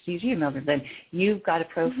let's just use you, Mildred. Lynn. You've got a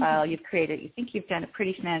profile, you've created, you think you've done a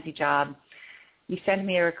pretty snazzy job. You send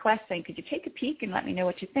me a request saying, could you take a peek and let me know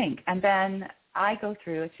what you think? And then I go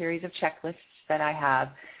through a series of checklists that I have,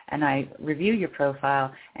 and I review your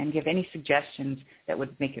profile and give any suggestions that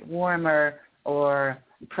would make it warmer, or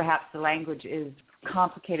perhaps the language is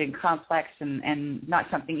complicated and complex and not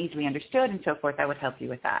something easily understood and so forth. I would help you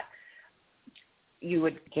with that. You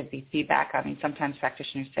would give the feedback. I mean, sometimes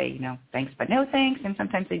practitioners say, thanks, but no thanks, and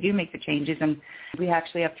sometimes they do make the changes. And we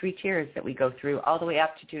actually have 3 tiers that we go through, all the way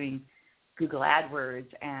up to doing Google AdWords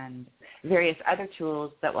and various other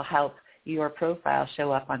tools that will help your profile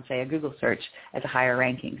show up on, say, a Google search as a higher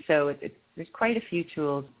ranking. So there's quite a few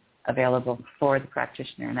tools available for the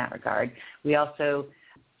practitioner in that regard. We also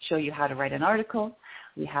show you how to write an article.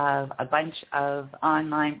 We have a bunch of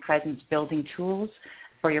online presence building tools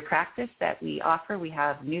for your practice that we offer. We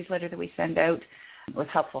have a newsletter that we send out with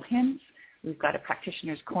helpful hints. We've got a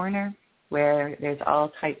practitioner's corner where there's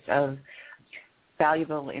all types of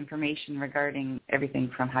valuable information regarding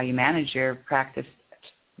everything from how you manage your practice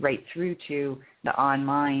right through to the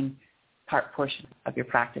online portion of your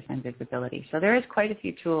practice and visibility. So there is quite a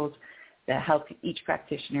few tools that help each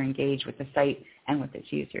practitioner engage with the site and with its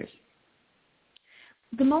users.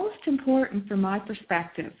 The most important from my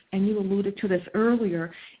perspective, and you alluded to this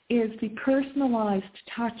earlier, is the personalized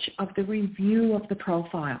touch of the review of the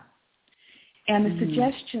profile and the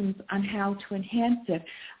suggestions on how to enhance it.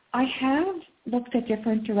 I have looked at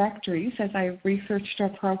different directories as I researched our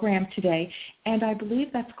program today, and I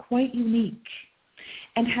believe that's quite unique.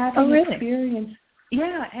 And having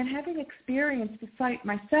experienced the site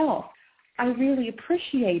myself, I really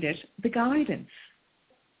appreciated the guidance.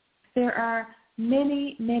 There are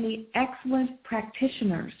many, many excellent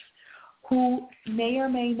practitioners who may or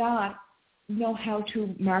may not know how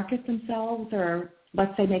to market themselves or,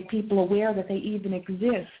 let's say, make people aware that they even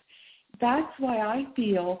exist. That's why I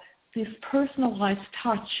feel this personalized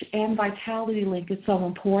touch and VitalityLink is so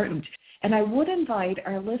important. And I would invite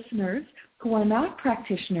our listeners who are not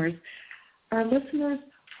practitioners, our listeners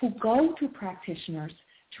who go to practitioners,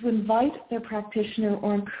 to invite their practitioner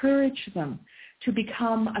or encourage them to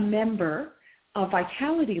become a member of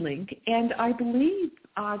VitalityLink. And I believe,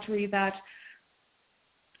 Audrey, that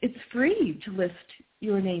it's free to list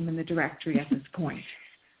your name in the directory at this point.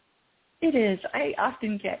 It is. I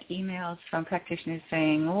often get emails from practitioners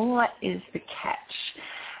saying, what is the catch?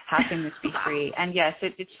 How can this be free? And yes,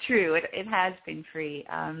 it's true. It has been free,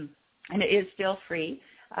 and it is still free.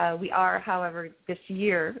 We are, however, this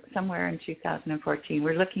year, somewhere in 2014,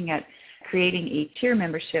 we're looking at creating a tier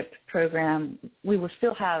membership program. We will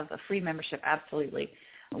still have a free membership, absolutely,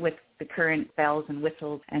 with the current bells and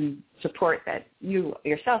whistles and support that you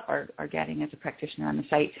yourself are getting as a practitioner on the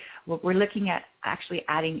site. We're looking at actually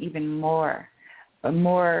adding even more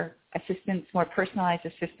assistance, more personalized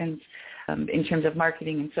assistance in terms of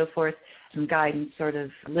marketing and so forth, some guidance, sort of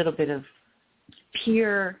a little bit of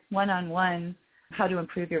peer one-on-one, how to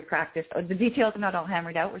improve your practice. The details are not all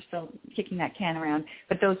hammered out. We're still kicking that can around,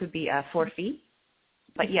 but those would be for fee.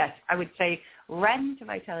 But yes, I would say run to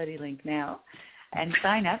VitalityLink now and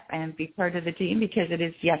sign up and be part of the team, because it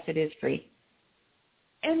is free.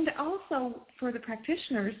 And also for the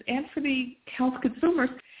practitioners and for the health consumers,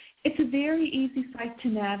 it's a very easy site to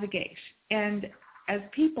navigate. And as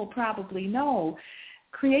people probably know,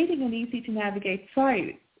 creating an easy-to-navigate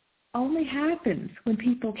site only happens when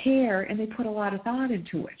people care and they put a lot of thought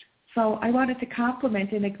into it. So I wanted to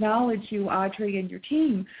compliment and acknowledge you, Audrey, and your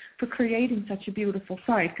team for creating such a beautiful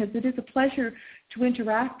site, because it is a pleasure to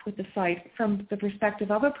interact with the site from the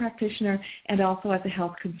perspective of a practitioner and also as a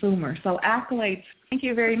health consumer. So accolades. Thank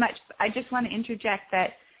you very much. I just want to interject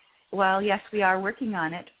that while, yes, we are working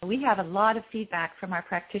on it, we have a lot of feedback from our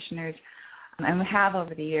practitioners, and we have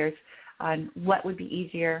over the years, on what would be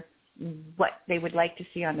easier, what they would like to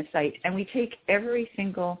see on the site. And we take every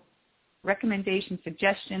single recommendation,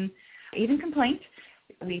 suggestion, even complaint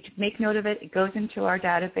We make note of it. It goes into our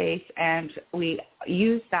database, and we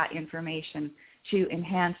use that information to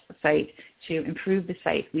enhance the site, to improve the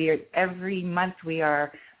site. Every month we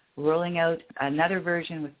are rolling out another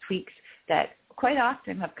version with tweaks that quite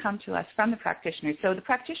often have come to us from the practitioners. So the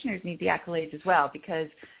practitioners need the accolades as well, because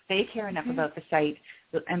they care enough about the site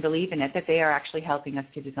and believe in it that they are actually helping us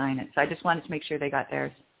to design it. So I just wanted to make sure they got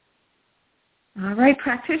theirs. All right,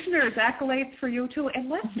 practitioners, accolades for you too. And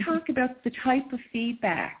let's talk about the type of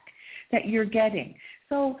feedback that you're getting.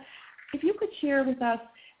 So if you could share with us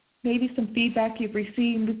maybe some feedback you've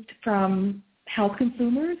received from health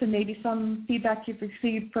consumers and maybe some feedback you've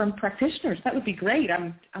received from practitioners, that would be great.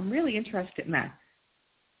 I'm really interested in that.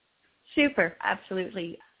 Super,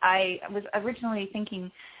 absolutely. I was originally thinking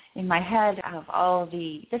in my head of all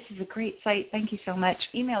this is a great site, thank you so much,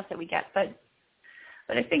 emails that we get, but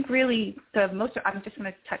I think really I'm just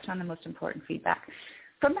going to touch on the most important feedback.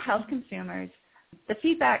 From the health consumers, the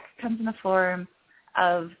feedback comes in the form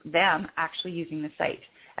of them actually using the site,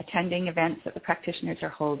 attending events that the practitioners are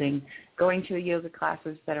holding, going to yoga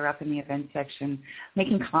classes that are up in the event section,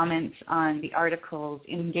 making comments on the articles,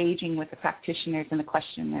 engaging with the practitioners in the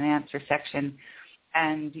question and answer section,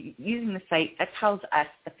 and using the site. That tells us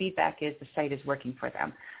the feedback is the site is working for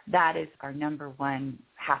them. That is our number one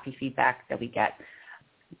happy feedback that we get.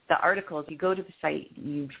 The articles, you go to the site,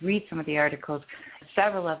 you read some of the articles,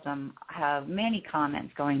 several of them have many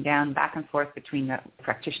comments going down back and forth between the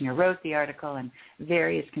practitioner who wrote the article and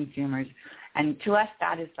various consumers. And to us,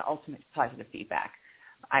 that is the ultimate positive feedback.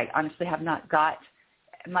 I honestly have not got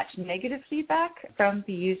much negative feedback from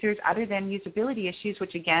the users other than usability issues,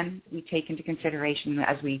 which again, we take into consideration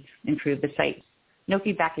as we improve the site. No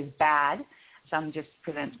feedback is bad. Some just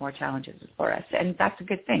presents more challenges for us, and that's a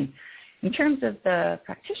good thing. In terms of the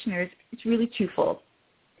practitioners, it's really twofold.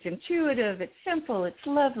 It's intuitive, it's simple, it's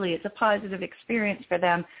lovely, it's a positive experience for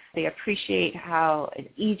them. They appreciate how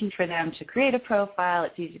it's easy for them to create a profile,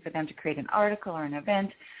 it's easy for them to create an article or an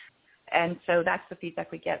event. And so that's the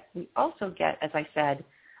feedback we get. We also get, as I said,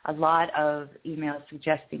 a lot of emails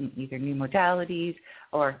suggesting either new modalities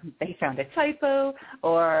or they found a typo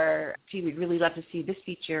or, gee, we'd really love to see this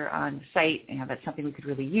feature on the site and that's something we could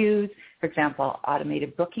really use. For example,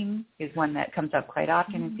 automated booking is one that comes up quite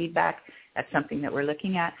often in feedback. That's something that we're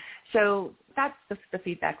looking at. So that's the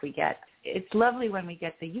feedback we get. It's lovely when we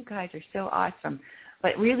get the, you guys are so awesome,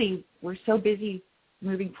 but really we're so busy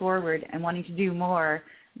moving forward and wanting to do more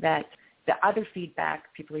that the other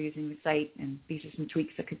feedback, people are using the site, and these are some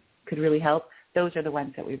tweaks that could really help. Those are the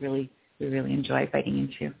ones that we really enjoy biting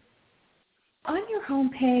into. On your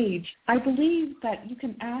home page, I believe that you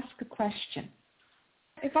can ask a question.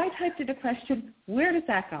 If I typed in a question, where does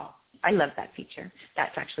that go? I love that feature.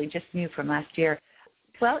 That's actually just new from last year.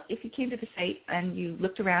 Well, if you came to the site and you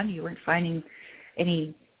looked around, you weren't finding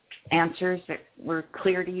any answers that were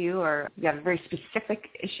clear to you, or you have a very specific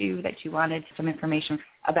issue that you wanted some information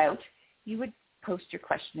about, you would post your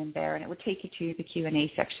question in there, and it would take you to the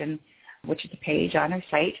Q&A section, which is a page on our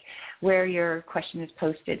site where your question is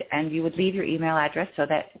posted, and you would leave your email address so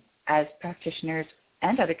that as practitioners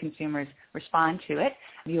and other consumers respond to it,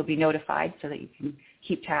 you'll be notified so that you can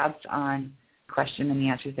keep tabs on the question and the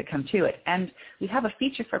answers that come to it. And we have a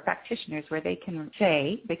feature for practitioners where they can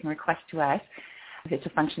request to us, it's a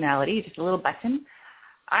functionality, just a little button.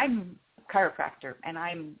 I'm a chiropractor, and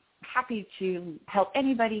I'm happy to help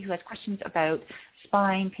anybody who has questions about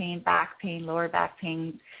spine pain, back pain, lower back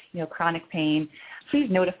pain, chronic pain. Please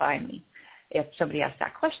notify me if somebody asks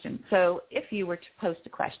that question. So if you were to post a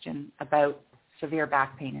question about severe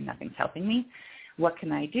back pain and nothing's helping me, what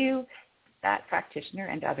can I do? That practitioner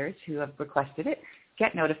and others who have requested it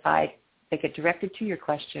get notified. They get directed to your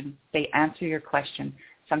question. They answer your question.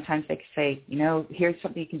 Sometimes they can say, here's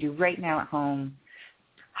something you can do right now at home,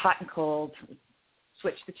 hot and cold,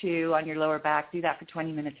 switch the two on your lower back, do that for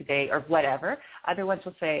 20 minutes a day or whatever. Other ones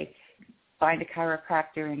will say, find a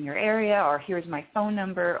chiropractor in your area, or here's my phone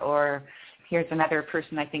number, or here's another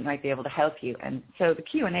person I think might be able to help you. And so the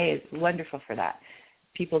Q&A is wonderful for that.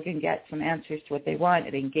 People can get some answers to what they want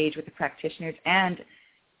and engage with the practitioners, and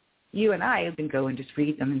you and I can go and just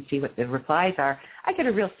read them and see what the replies are. I get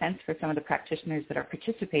a real sense for some of the practitioners that are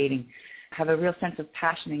participating, have a real sense of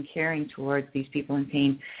passion and caring towards these people in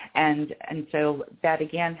pain. And so that,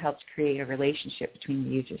 again, helps create a relationship between the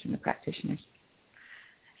users and the practitioners.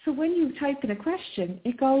 So when you type in a question,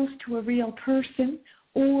 it goes to a real person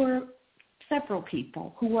or several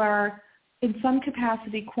people who are in some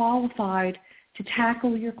capacity qualified to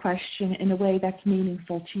tackle your question in a way that's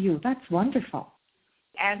meaningful to you. That's wonderful.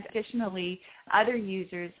 And additionally, other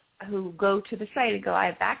users who go to the site and go, I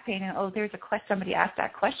have back pain, and there's a question, somebody asked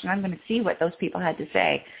that question. I'm going to see what those people had to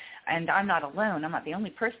say. And I'm not alone. I'm not the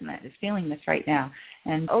only person that is feeling this right now.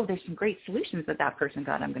 And, there's some great solutions that person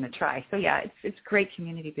got I'm going to try. So, yeah, it's great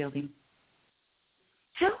community building.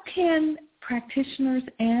 How can practitioners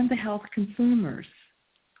and the health consumers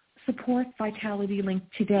support VitalityLink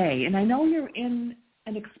today? And I know you're in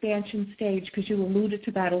an expansion stage because you alluded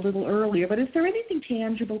to that a little earlier, but is there anything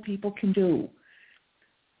tangible people can do?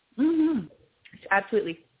 Mm-hmm.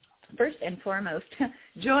 Absolutely. First and foremost,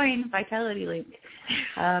 join VitalityLink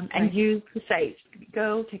and use the site.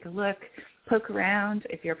 Go, take a look, poke around.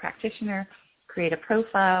 If you're a practitioner, create a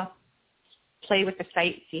profile, play with the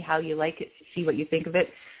site, see how you like it, see what you think of it.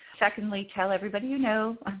 Secondly, tell everybody you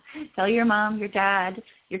know. Tell your mom, your dad,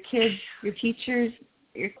 your kids, your teachers,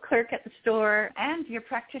 your clerk at the store, and your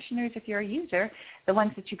practitioners if you're a user, the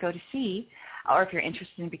ones that you go to see, or if you're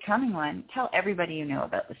interested in becoming one, tell everybody you know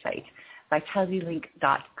about the site.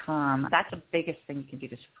 VitalityLink.com. That's the biggest thing you can do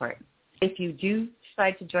to support. If you do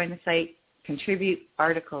decide to join the site, contribute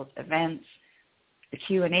articles, events, the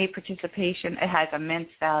Q&A participation, it has immense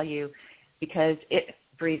value because it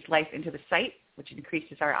breathes life into the site, which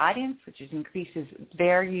increases our audience, which increases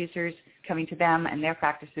their users coming to them and their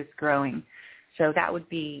practices growing. So that would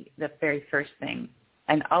be the very first thing.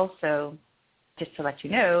 And also, just to let you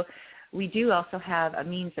know, we do also have a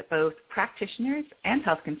means that both practitioners and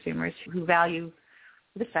health consumers who value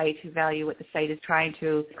the site, who value what the site is trying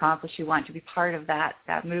to accomplish, who want to be part of that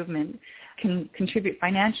movement, can contribute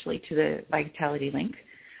financially to the VitalityLink.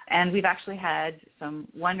 And we've actually had some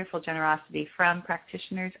wonderful generosity from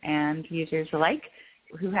practitioners and users alike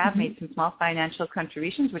who have made some small financial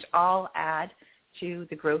contributions, which all add to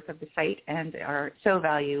the growth of the site and are so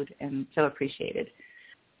valued and so appreciated.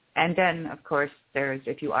 And then, of course,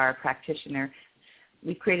 if you are a practitioner,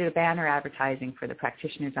 we've created a banner advertising for the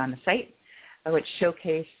practitioners on the site, which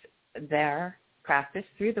showcase their practice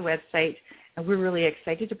through the website. And we're really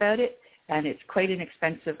excited about it. And it's quite an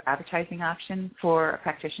expensive advertising option for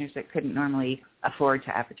practitioners that couldn't normally afford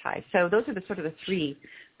to advertise. So those are the sort of the three,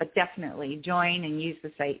 but definitely join and use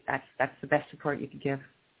the site. That's the best support you can give.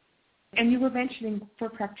 And you were mentioning for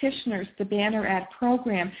practitioners the banner ad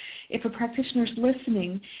program. If a practitioner's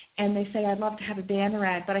listening and they say, I'd love to have a banner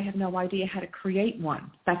ad, but I have no idea how to create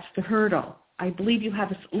one, that's the hurdle. I believe you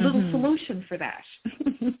have a little solution for that.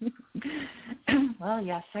 Well,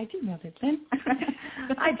 yes, I do know that, Lynn.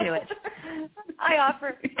 I do it. I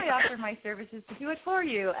offer my services to do it for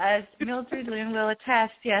you, as Mildred Lynn will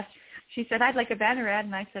attest. Yes, she said, I'd like a banner ad,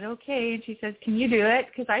 and I said, okay. And she says, can you do it?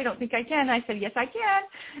 Because I don't think I can. I said, yes, I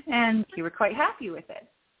can. And you were quite happy with it.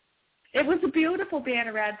 It was a beautiful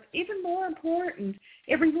banner ad. Even more important,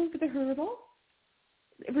 it removed the hurdle.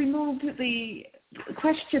 It removed the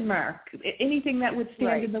question mark, anything that would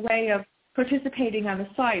stand in the way of participating on the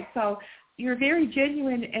site. So you're a very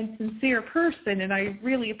genuine and sincere person, and I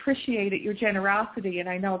really appreciated your generosity, and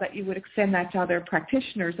I know that you would extend that to other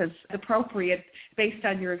practitioners as appropriate based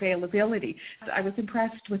on your availability. I was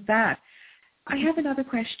impressed with that. I have another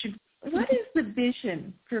question. What is the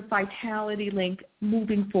vision for VitalityLink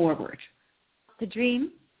moving forward? The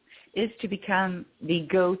dream is to become the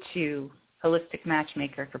go-to holistic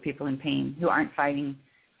matchmaker for people in pain who aren't finding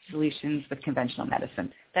solutions with conventional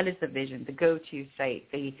medicine. That is the vision, the go-to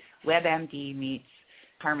site, the WebMD meets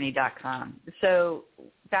Harmony.com. So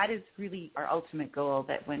that is really our ultimate goal,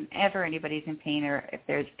 that whenever anybody's in pain, or if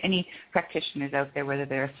there's any practitioners out there, whether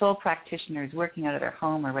they're sole practitioners working out of their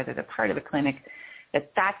home or whether they're part of a clinic,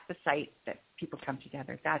 that's the site that people come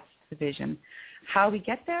together. That's the vision. How we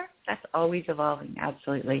get there, that's always evolving,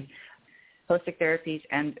 absolutely. Holistic therapies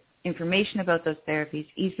and information about those therapies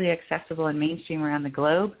easily accessible and mainstream around the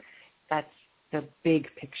globe, that's the big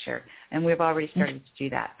picture. And we've already started to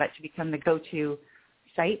do that. But to become the go-to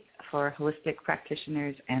site for holistic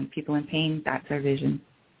practitioners and people in pain, that's our vision.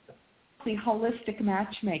 The holistic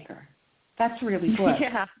matchmaker. That's really good.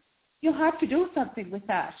 Yeah. You'll have to do something with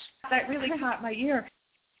that. That really caught my ear.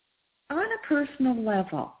 On a personal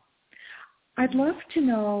level, I'd love to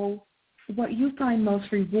know what you find most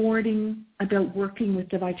rewarding about working with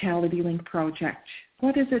the VitalityLink project.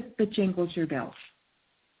 What is it that jingles your bells?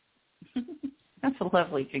 That's a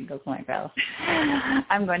lovely jingles my bells.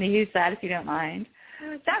 I'm going to use that if you don't mind.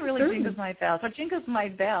 That really jingles my bells. What jingles my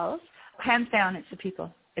bells, hands down, it's the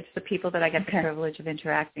people. It's the people that I get the privilege of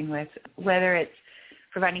interacting with, whether it's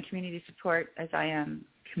providing community support, as I am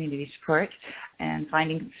community support, and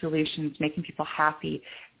finding solutions, making people happy,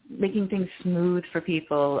 making things smooth for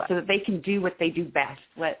people so that they can do what they do best,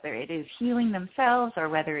 whether it is healing themselves or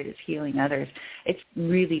whether it is healing others. It's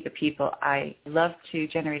really the people. I love to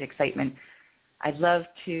generate excitement I'd love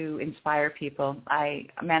to inspire people. I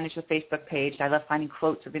manage the Facebook page. I love finding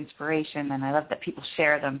quotes of inspiration, and I love that people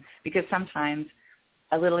share them, because sometimes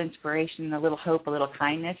a little inspiration, a little hope, a little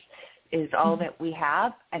kindness is all that we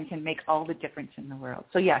have and can make all the difference in the world.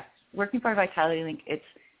 So yes, working for VitalityLink,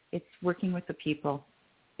 it's working with the people.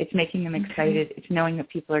 It's making them excited. It's knowing that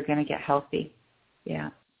people are going to get healthy. Yeah.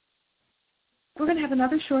 We're going to have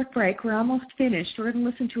another short break. We're almost finished. We're going to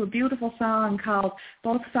listen to a beautiful song called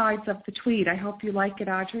Both Sides of the Tweed. I hope you like it,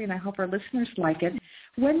 Audrey, and I hope our listeners like it.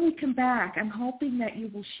 When we come back, I'm hoping that you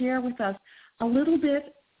will share with us a little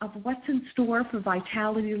bit of what's in store for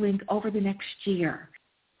VitalityLink over the next year.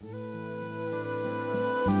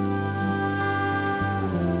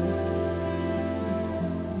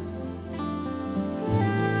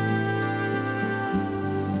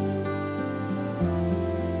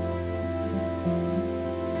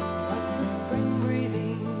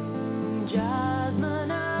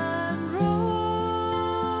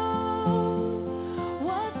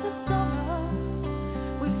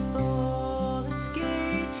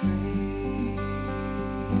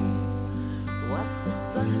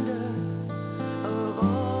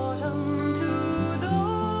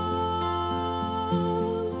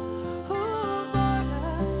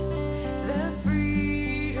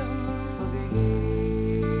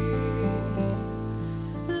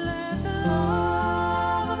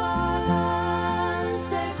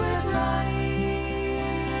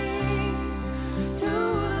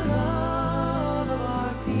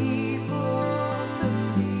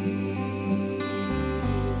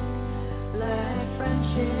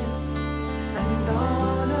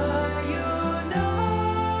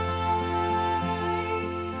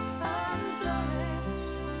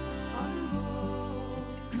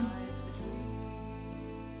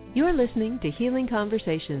 You're listening to Healing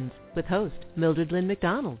Conversations with host Mildred Lynn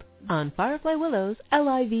McDonald on Firefly Willows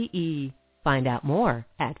LIVE. Find out more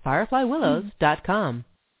at fireflywillows.com.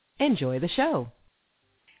 Enjoy the show.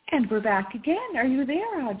 And we're back again. Are you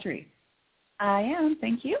there, Audrey? I am.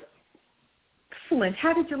 Thank you. Excellent.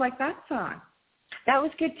 How did you like that song? That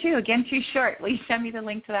was good, too. Again, too short. Will you send me the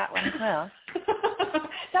link to that one as well?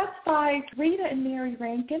 That's by Rita and Mary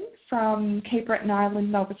Rankin from Cape Breton Island,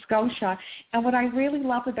 Nova Scotia. And what I really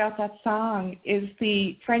love about that song is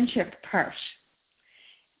the friendship part.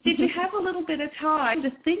 Did you have a little bit of time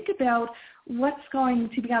to think about what's going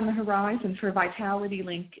to be on the horizon for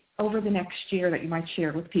VitalityLink over the next year that you might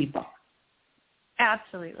share with people?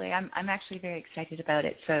 Absolutely. I'm actually very excited about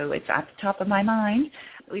it, so it's at the top of my mind.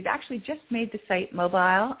 We've actually just made the site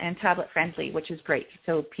mobile and tablet friendly, which is great.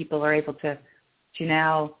 So people are able to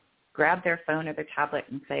now grab their phone or their tablet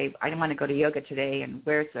and say, I want to go to yoga today, and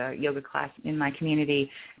where's a yoga class in my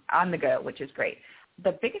community on the go, which is great.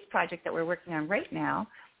 The biggest project that we're working on right now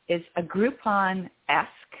is a Groupon-esque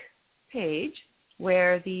page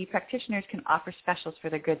where the practitioners can offer specials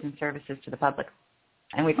for their goods and services to the public.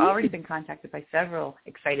 And we've already been contacted by several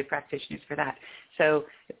excited practitioners for that. So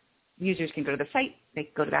users can go to the site, they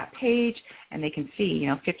can go to that page, and they can see,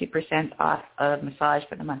 50% off of massage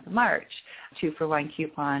for the month of March, 2-for-1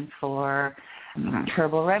 coupon for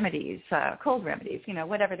herbal remedies, cold remedies,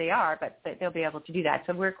 whatever they are, but they'll be able to do that.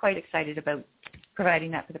 So we're quite excited about providing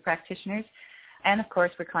that for the practitioners. And, of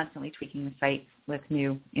course, we're constantly tweaking the site with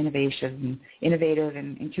new innovative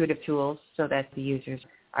and intuitive tools so that the users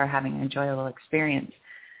are having an enjoyable experience.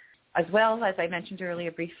 As well, as I mentioned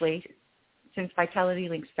earlier briefly, since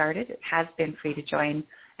VitalityLink started, it has been free to join.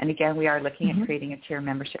 And again, we are looking at creating a tier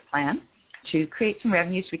membership plan to create some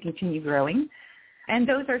revenue so we continue growing. And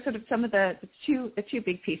those are sort of some of the two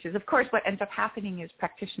big pieces. Of course, what ends up happening is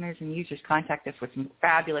practitioners and users contact us with some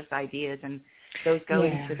fabulous ideas, and those go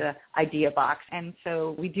into the idea box. And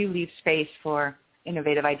so we do leave space for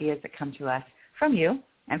innovative ideas that come to us from you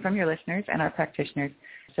and from your listeners and our practitioners.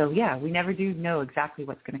 So, we never do know exactly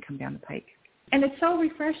what's going to come down the pike. And it's so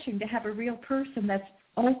refreshing to have a real person that's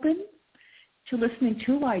open to listening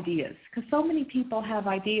to ideas, because so many people have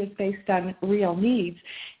ideas based on real needs,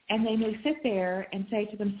 and they may sit there and say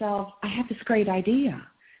to themselves, I have this great idea,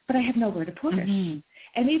 but I have nowhere to put it. And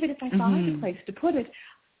even if I find a place to put it,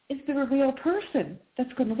 is there a real person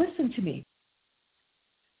that's going to listen to me?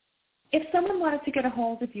 If someone wanted to get a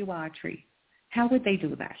hold of you, Audrey, how would they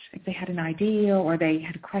do that? If they had an idea or they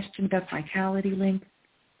had a question about VitalityLink?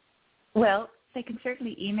 Well, they can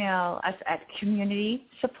certainly email us at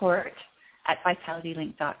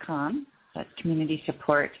communitysupport@vitalitylink.com. That's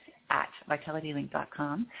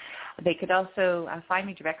communitysupport@vitalitylink.com. They could also find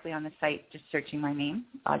me directly on the site, just searching my name,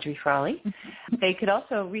 Audrey Frawley. They could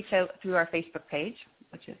also reach out through our Facebook page,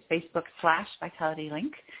 which is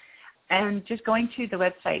Facebook/VitalityLink. And just going to the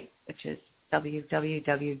website, which is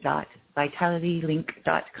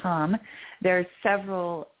www.VitalityLink.com. There's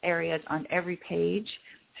several areas on every page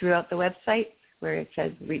throughout the website where it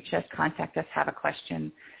says reach us, contact us, have a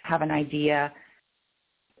question, have an idea.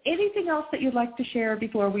 Anything else that you'd like to share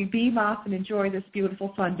before we beam off and enjoy this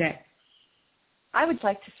beautiful Sunday? I would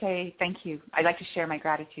like to say thank you. I'd like to share my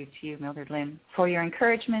gratitude to you, Mildred Lynn, for your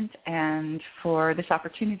encouragement and for this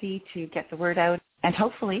opportunity to get the word out. And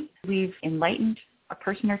hopefully we've enlightened a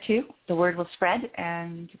person or two. The word will spread,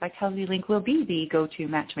 and VitalityLink will be the go-to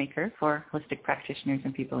matchmaker for holistic practitioners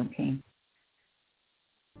and people in pain.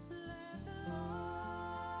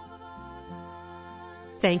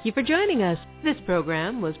 Thank you for joining us. This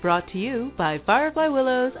program was brought to you by Firefly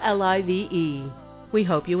Willows LIVE. We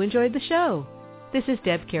hope you enjoyed the show. This is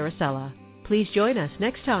Deb Carosella. Please join us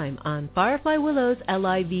next time on Firefly Willows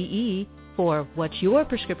LIVE for What's Your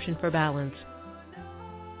Prescription for Balance?